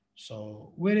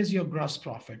 So where is your gross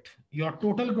profit? Your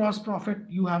total gross profit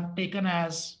you have taken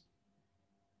as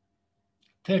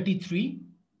 33.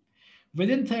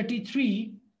 Within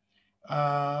 33,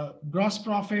 gross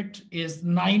profit is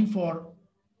 9 for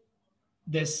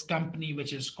this company,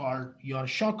 which is called your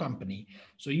Shaw company.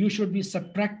 So you should be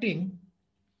subtracting,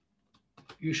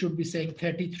 you should be saying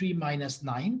 33 minus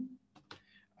 9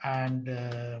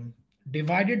 and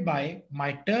divided by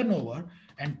my turnover,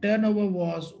 and turnover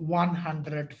was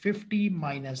 150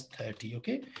 minus 30.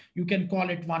 Okay, you can call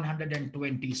it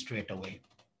 120 straight away.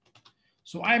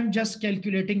 So I'm just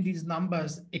calculating these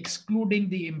numbers excluding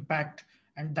the impact,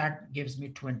 and that gives me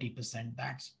 20%.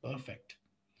 That's perfect.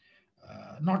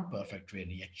 Not perfect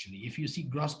really, actually. If you see,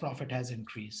 gross profit has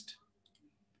increased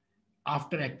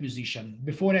after acquisition.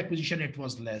 Before acquisition, it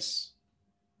was less.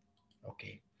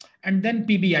 Okay. And then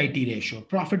PBIT ratio,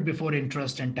 profit before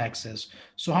interest and taxes.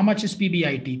 So how much is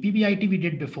PBIT? PBIT we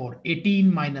did before,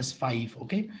 18 minus 5.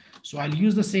 Okay. So I'll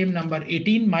use the same number,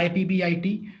 18 my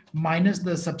PBIT minus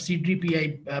the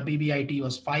subsidiary PBIT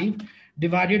was 5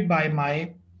 divided by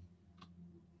my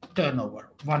turnover,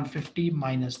 150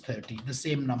 minus 30, the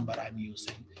same number I'm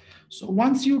using. So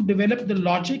once you develop the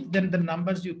logic, then the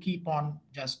numbers you keep on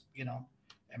just,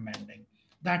 amending.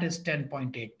 That is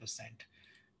 10.8%.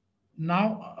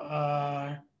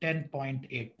 Now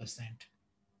 10.8%.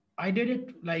 I did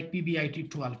it like PBIT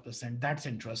 12%. That's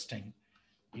interesting.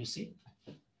 You see,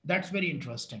 that's very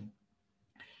interesting.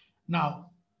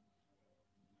 Now,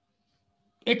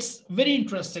 it's very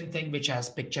interesting thing which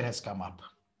picture has come up.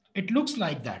 It looks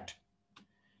like that.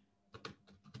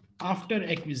 After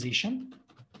acquisition,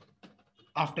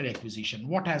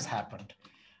 what has happened?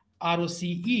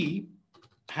 ROCE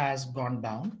has gone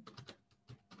down,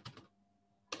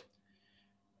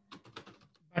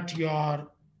 but your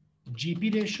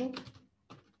GP ratio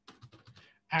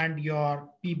and your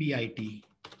PBIT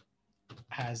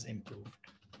has improved.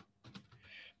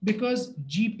 Because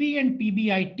GP and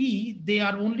PBIT, they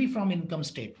are only from income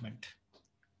statement.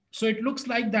 So it looks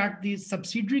like that the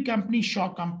subsidiary company,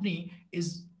 Shaw Company,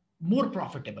 is more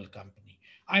profitable company.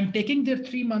 I'm taking their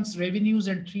 3 months revenues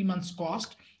and 3 months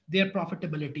cost, their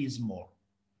profitability is more.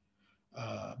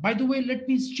 By the way, let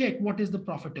me check what is the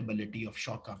profitability of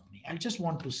Shaw Company. I just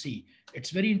want to see. It's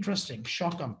very interesting.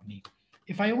 Shaw Company.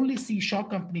 If I only see Shaw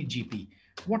Company GP,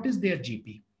 what is their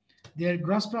GP? Their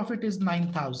gross profit is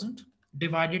 9,000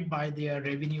 divided by their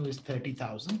revenue is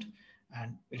 30,000,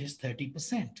 and it is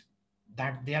 30%.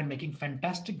 That they are making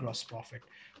fantastic gross profit.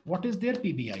 What is their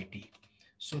PBIT?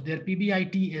 So their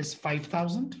PBIT is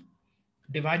 5,000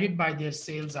 divided by their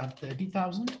sales are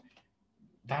 30,000.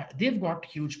 That they've got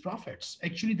huge profits.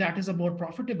 Actually, that is a more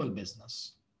profitable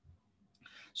business.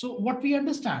 So what we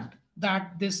understand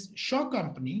that this Shaw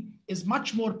Company is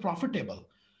much more profitable,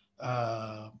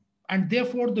 and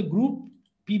therefore the group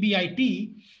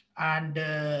PBIT and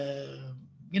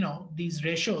these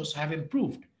ratios have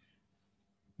improved.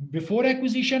 Before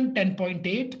acquisition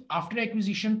 10.8, after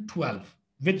acquisition 12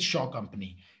 with Shaw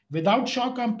Company. Without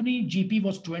Shaw Company, GP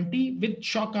was 20. With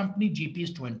Shaw Company, GP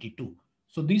is 22.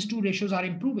 So these two ratios are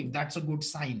improving. That's a good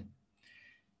sign.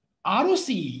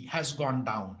 ROCE has gone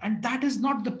down, and that is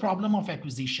not the problem of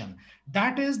acquisition.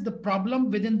 That is the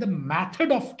problem within the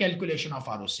method of calculation of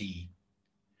ROCE.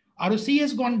 ROCE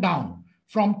has gone down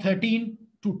from 13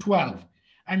 to 12,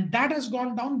 and that has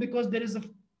gone down because there is a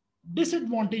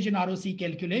disadvantage in ROCE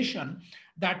calculation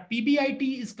that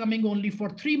PBIT is coming only for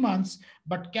 3 months,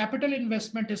 but capital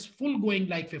investment is full going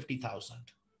like 50,000.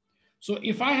 So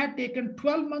if I had taken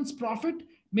 12 months profit,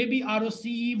 maybe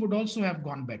ROCE would also have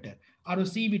gone better.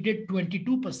 ROCE, we did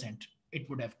 22%, it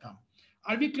would have come.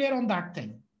 Are we clear on that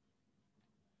thing?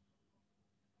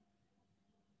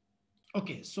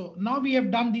 Okay, so now we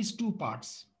have done these two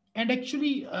parts. And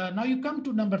actually, now you come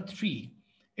to number 3.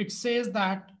 It says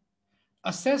that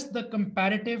assess the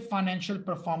comparative financial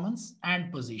performance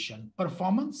and position.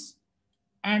 Performance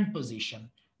and position,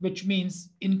 which means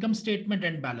income statement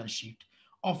and balance sheet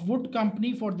of Wood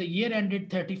Company for the year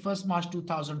ended 31st March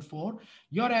 2004.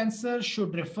 Your answer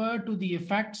should refer to the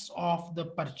effects of the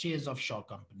purchase of Shaw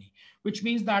Company, which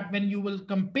means that when you will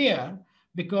compare,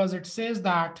 because it says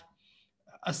that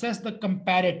assess the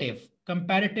comparative.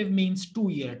 Comparative means 2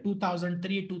 year,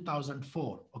 2003,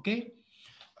 2004. Okay.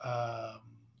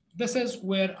 This is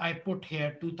where I put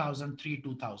here 2003,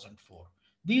 2004.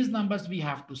 These numbers we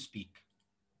have to speak.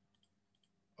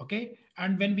 Okay.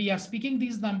 And when we are speaking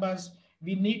these numbers,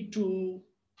 we need to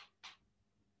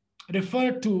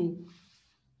refer to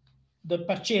the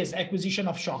purchase, acquisition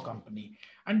of Shaw Company.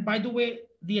 And by the way,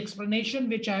 the explanation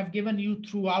which I have given you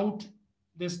throughout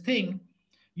this thing,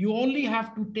 you only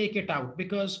have to take it out,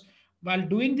 because while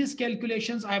doing these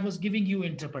calculations, I was giving you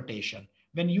interpretation.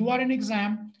 When you are in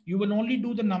exam, you will only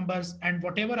do the numbers, and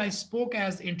whatever I spoke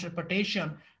as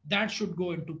interpretation, that should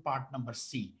go into part number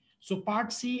C. So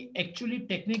part C, actually,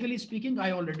 technically speaking,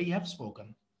 I already have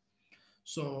spoken.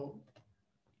 So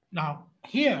now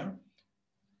here,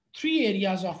 3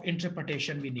 areas of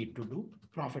interpretation we need to do: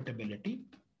 profitability,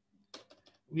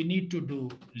 we need to do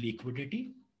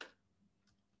liquidity,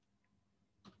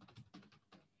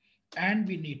 and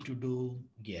we need to do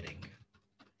gearing.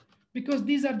 Because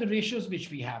these are the ratios which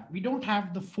we have. We don't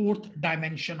have the 4th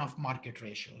dimension of market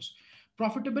ratios.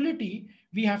 Profitability,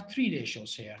 we have 3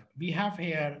 ratios here. We have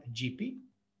here GP,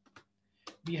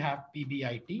 we have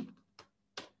PBIT,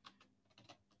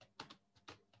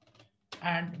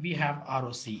 and we have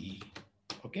ROCE.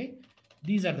 Okay,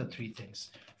 these are the 3 things.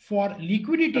 For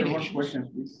liquidity ratios, one question,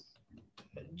 please.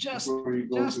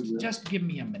 Just give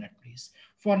me a minute, please.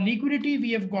 For liquidity,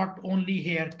 we have got only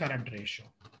here current ratio.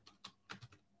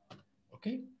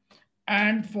 Okay,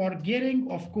 And for gearing,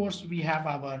 of course, we have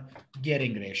our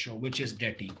gearing ratio, which is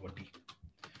debt equity.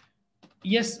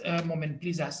 Yes, Moment,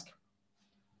 please ask.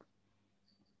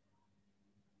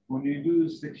 When you do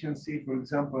section C, for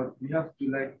example, you have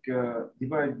to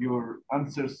divide your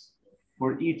answers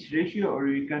for each ratio, or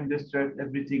you can just write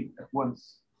everything at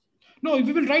once. No,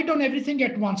 we will write down everything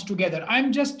at once together.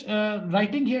 I'm just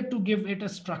writing here to give it a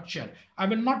structure. I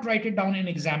will not write it down in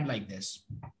exam like this.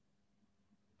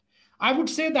 I would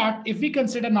say that if we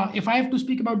consider now, if I have to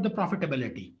speak about the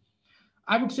profitability,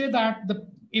 I would say that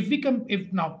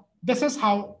if now this is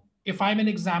how, if I'm in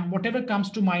exam, whatever comes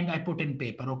to mind, I put in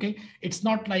paper. Okay, it's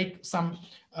not like some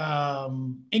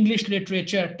English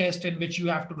literature test in which you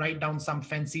have to write down some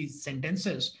fancy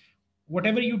sentences.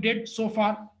 Whatever you did so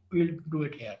far, we'll do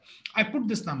it here. I put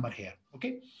this number here.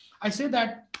 Okay, I say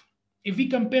that if we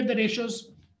compare the ratios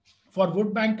for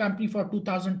Wood Bank Company for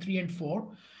 2003 and 4,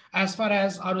 as far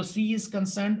as ROCE is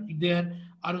concerned, their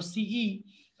ROCE,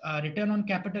 return on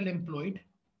capital employed,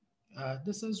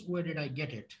 this is where did I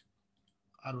get it?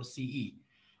 ROCE.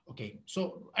 Okay,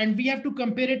 so, and we have to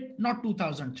compare it, not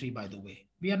 2003, by the way.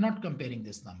 We are not comparing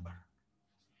this number.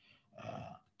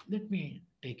 Let me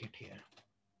take it here.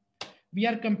 We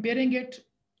are comparing it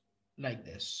like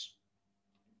this.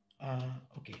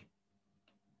 Okay,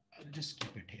 I'll just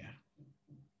keep it here.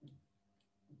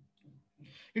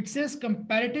 It says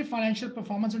comparative financial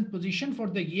performance and position for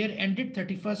the year ended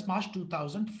 31st March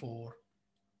 2004.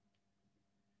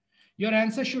 Your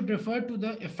answer should refer to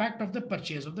the effect of the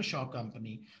purchase of the Shaw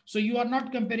Company. So you are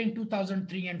not comparing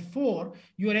 2003 and 4.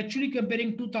 You are actually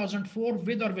comparing 2004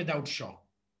 with or without Shaw.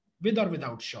 With or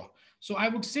without Shaw. So I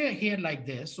would say here like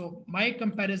this. So my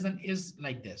comparison is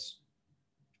like this.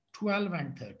 12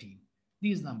 and 13.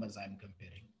 These numbers I'm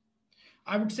comparing.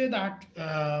 I would say that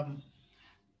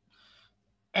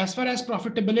as far as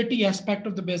profitability aspect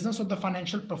of the business or the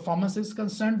financial performance is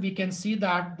concerned, we can see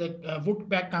that the Wood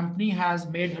Bank Company has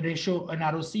made a ratio, an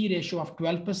ROC ratio of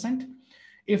 12%.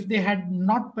 If they had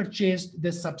not purchased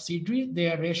this subsidiary,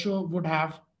 their ratio would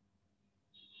have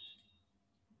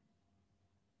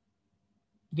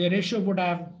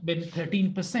been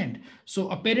 13%. So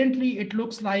apparently it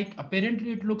looks like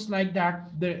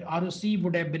that the ROC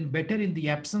would have been better in the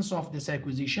absence of this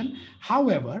acquisition.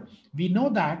 However, we know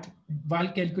that while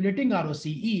calculating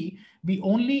ROCE, we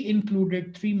only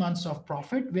included 3 months of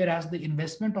profit, whereas the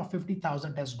investment of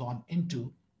 50,000 has gone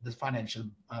into the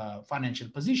financial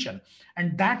position,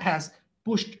 and that has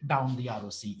pushed down the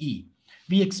ROCE.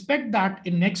 We expect that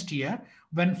in next year,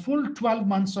 when full 12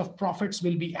 months of profits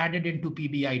will be added into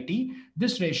PBIT,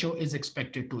 this ratio is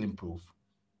expected to improve.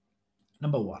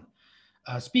 Number one.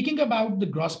 Speaking about the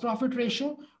gross profit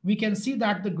ratio, we can see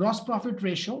that the gross profit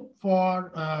ratio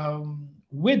for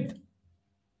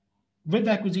with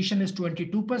acquisition is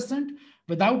 22%.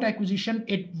 Without acquisition,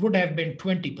 it would have been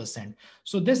 20%.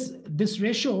 So this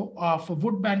ratio of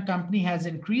Wood Bank Company has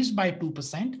increased by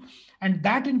 2%. And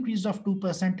that increase of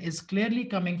 2% is clearly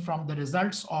coming from the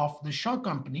results of the Shaw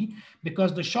Company,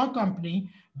 because the Shaw Company,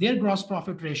 their gross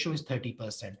profit ratio is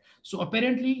 30%. So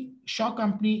apparently Shaw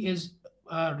Company is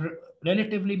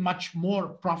relatively much more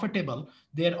profitable.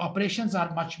 Their operations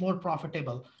are much more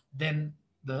profitable than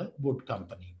the Wood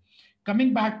Company.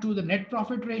 Coming back to the net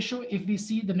profit ratio, if we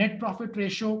see the net profit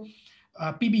ratio,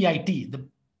 PBIT, the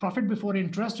profit before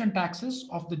interest and taxes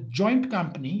of the joint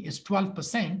company is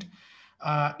 12%.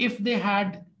 If they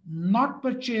had not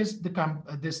purchased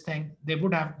this thing, they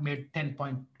would have made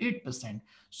 10.8%.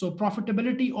 So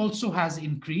profitability also has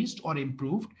increased or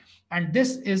improved. And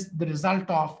this is the result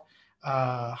of,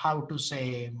 how to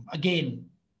say, again,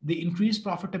 the increased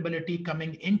profitability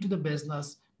coming into the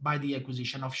business by the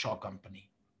acquisition of Shaw Company.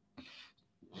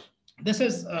 This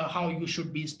is how you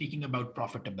should be speaking about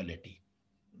profitability.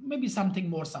 Maybe something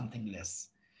more, something less.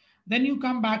 Then you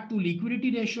come back to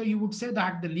liquidity ratio. You would say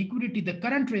that the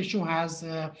current ratio has,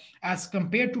 as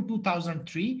compared to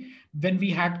 2003, when we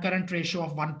had current ratio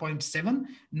of 1.7,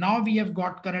 now we have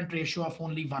got current ratio of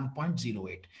only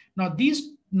 1.08. Now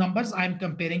these numbers I'm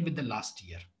comparing with the last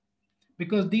year,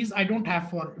 because these I don't have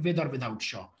for with or without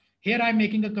Shaw. Here I'm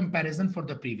making a comparison for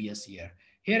the previous year.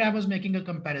 Here I was making a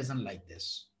comparison like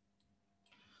this.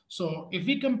 So if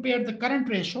we compare the current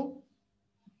ratio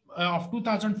of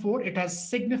 2004, it has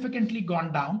significantly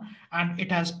gone down, and it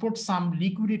has put some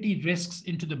liquidity risks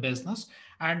into the business.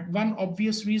 And one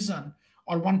obvious reason,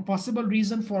 or one possible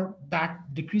reason for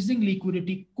that decreasing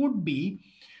liquidity could be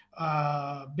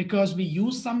because we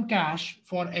use some cash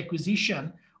for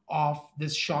acquisition of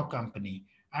this Shaw Company.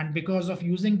 And because of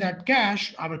using that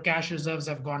cash, our cash reserves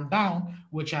have gone down,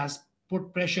 which has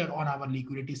put pressure on our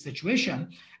liquidity situation.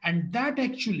 And that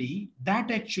actually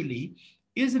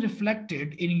is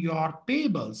reflected in your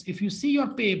payables. If you see your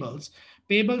payables,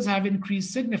 payables have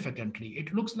increased significantly.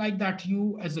 It looks like that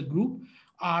you as a group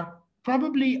are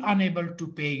probably unable to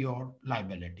pay your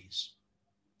liabilities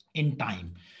in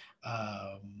time.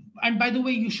 And by the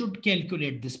way, you should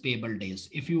calculate this payable days.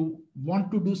 If you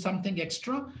want to do something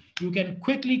extra, you can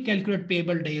quickly calculate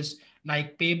payable days,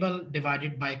 like payable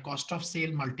divided by cost of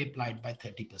sale multiplied by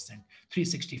 30%,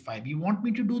 365. You want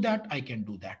me to do that? I can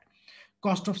do that.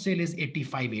 Cost of sale is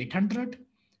 85,800.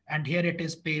 And here it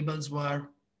is, payables were,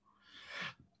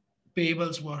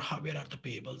 where are the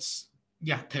payables?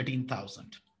 Yeah,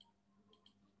 13,000.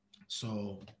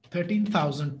 So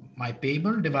 13,000 my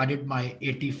payable divided by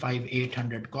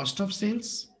 85,800 cost of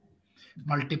sales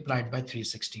multiplied by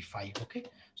 365. Okay.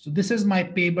 So this is my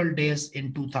payable days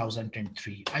in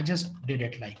 2003. I just did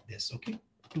it like this. Okay.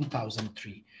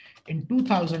 2003. In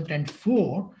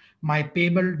 2004, my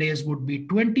payable days would be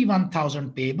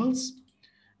 21,000 payables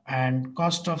and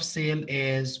cost of sale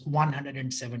is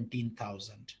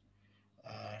 117,000.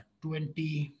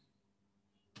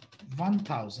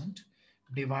 21,000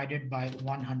 divided by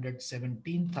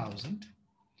 117,000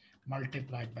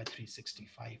 multiplied by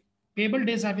 365. Payable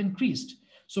days have increased.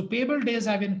 So payable days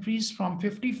have increased from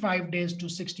 55 days to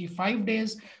 65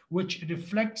 days, which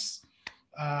reflects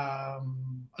a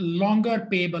longer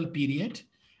payable period.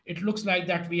 It looks like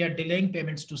that we are delaying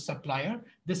payments to supplier.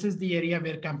 This is the area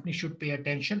where companies should pay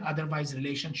attention. Otherwise,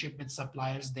 relationship with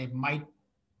suppliers, they might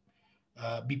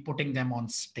be putting them on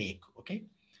stake. Okay.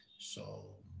 So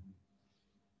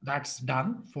that's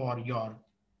done for your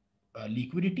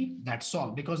liquidity. That's all,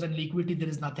 because in liquidity, there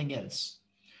is nothing else.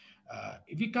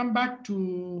 If we come back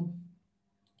to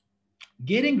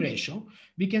gearing ratio,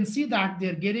 we can see that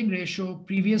their gearing ratio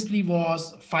previously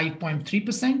was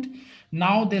 5.3%.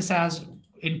 Now this has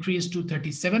increased to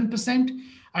 37%.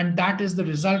 And that is the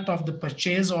result of the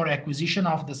purchase or acquisition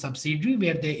of the subsidiary,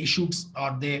 where they issued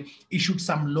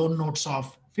some loan notes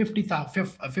of 50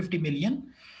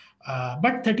 million.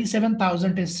 But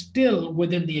 37,000 is still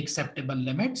within the acceptable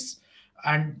limits.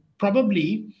 And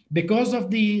probably because of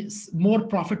the more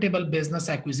profitable business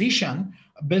acquisition,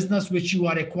 business which you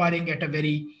are acquiring at a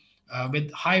very with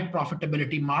high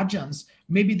profitability margins,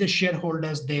 maybe the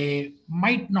shareholders, they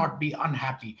might not be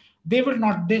unhappy. They will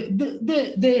not,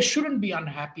 they shouldn't be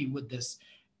unhappy with this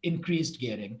increased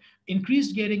gearing.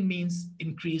 Increased gearing means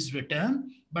increased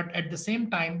return, but at the same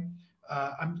time,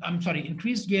 I'm sorry,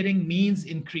 increased gearing means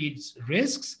increased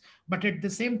risks, but at the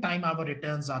same time, our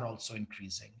returns are also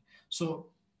increasing. So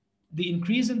the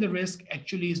increase in the risk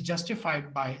actually is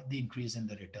justified by the increase in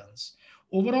the returns.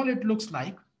 Overall, it looks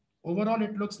like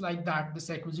that this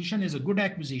acquisition is a good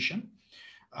acquisition.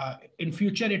 In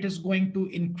future, it is going to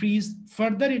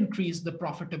further increase the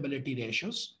profitability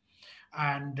ratios.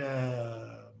 And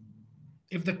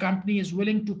if the company is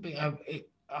willing to pay,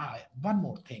 one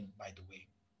more thing, by the way,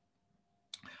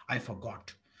 I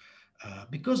forgot.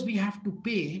 Because we have to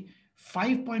pay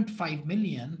 5.5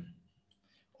 million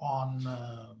on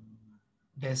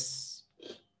this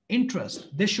interest,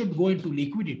 this should go into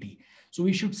liquidity. So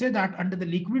we should say that under the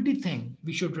liquidity thing,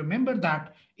 we should remember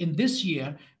that in this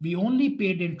year, we only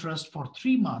paid interest for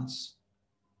 3 months,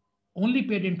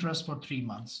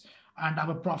 and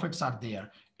our profits are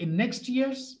there. In next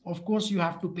years, of course, you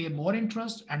have to pay more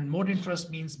interest, and more interest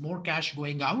means more cash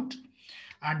going out.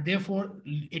 And therefore,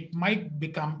 it might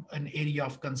become an area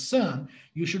of concern.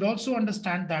 You should also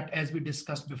understand that, as we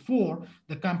discussed before,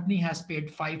 the company has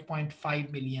paid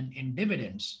 5.5 million in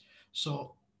dividends.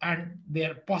 So, and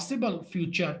their possible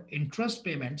future interest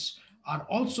payments are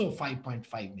also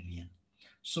 5.5 million.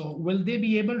 So will they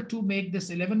be able to make this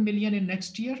 11 million in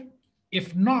next year?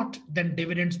 If not, then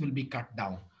dividends will be cut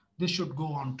down. This should go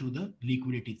on to the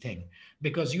liquidity thing,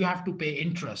 because you have to pay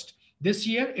interest. This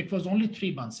year, it was only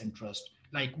 3 months interest,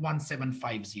 like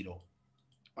 1750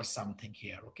 or something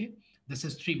here. Okay, this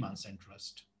is 3 months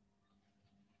interest.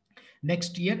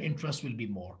 Next year, interest will be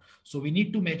more. So we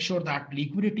need to make sure that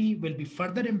liquidity will be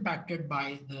further impacted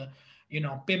by the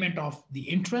payment of the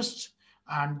interest,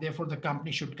 and therefore the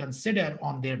company should consider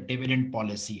on their dividend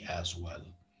policy as well.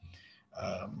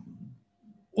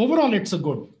 Overall, it's a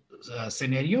good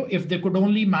scenario. If they could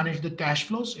only manage the cash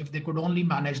flows, if they could only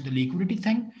manage the liquidity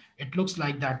thing, it looks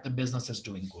like that the business is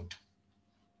doing good.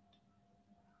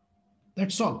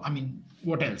 That's all. I mean,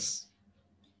 what else?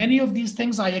 Any of these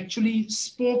things I actually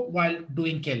spoke while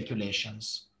doing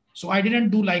calculations. So I didn't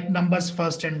do like numbers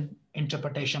first and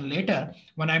interpretation later.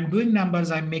 When I'm doing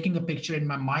numbers, I'm making a picture in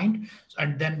my mind.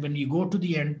 And then when you go to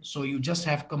the end, so you just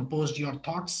have composed your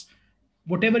thoughts.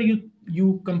 Whatever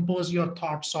you compose your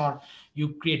thoughts or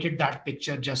you created that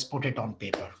picture, just put it on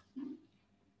paper.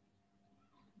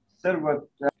 Sir,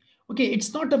 but Okay,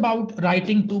 it's not about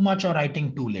writing too much or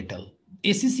writing too little.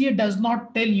 ACCA does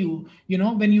not tell you,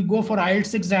 when you go for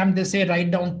IELTS exam, they say write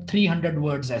down 300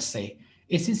 words essay.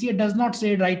 ACCA does not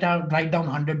say write down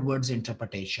 100 words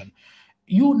interpretation.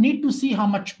 You need to see how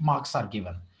much marks are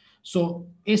given. So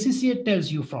ACCA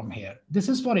tells you from here, this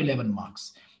is for 11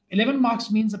 marks. 11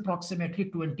 marks means approximately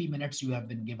 20 minutes you have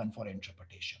been given for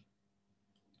interpretation.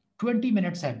 20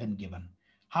 minutes have been given.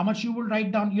 How much you will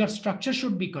write down? Your structure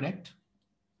should be correct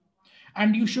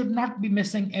and you should not be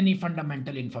missing any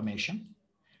fundamental information.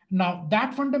 Now,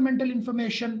 that fundamental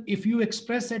information, if you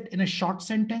express it in a short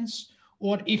sentence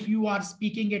or if you are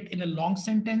speaking it in a long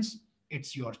sentence,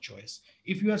 it's your choice.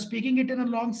 If you are speaking it in a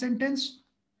long sentence,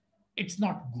 it's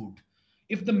not good.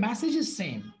 If the message is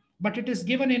same, but it is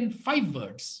given in 5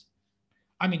 words,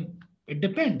 I mean, it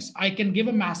depends. I can give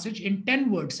a message in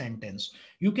 10-word sentence.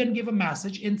 You can give a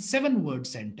message in 7-word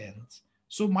sentence.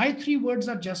 So my 3 words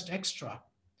are just extra.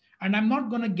 And I'm not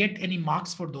going to get any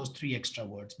marks for those 3 extra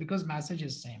words because message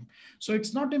is same. So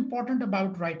it's not important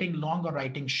about writing long or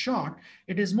writing short.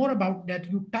 It is more about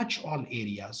that you touch all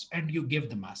areas and you give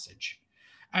the message.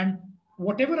 And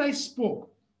whatever I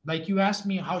spoke, like you asked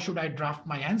me, how should I draft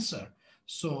my answer?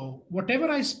 So whatever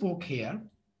I spoke here,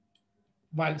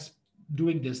 while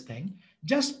doing this thing,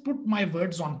 just put my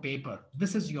words on paper.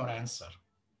 This is your answer.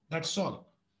 That's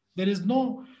all. There is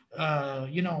no,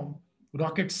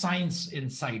 rocket science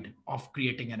inside of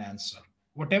creating an answer.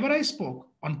 Whatever I spoke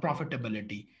on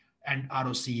profitability and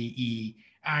ROCE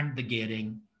and the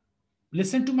gearing,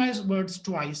 listen to my words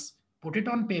twice, put it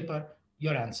on paper,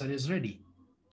 your answer is ready.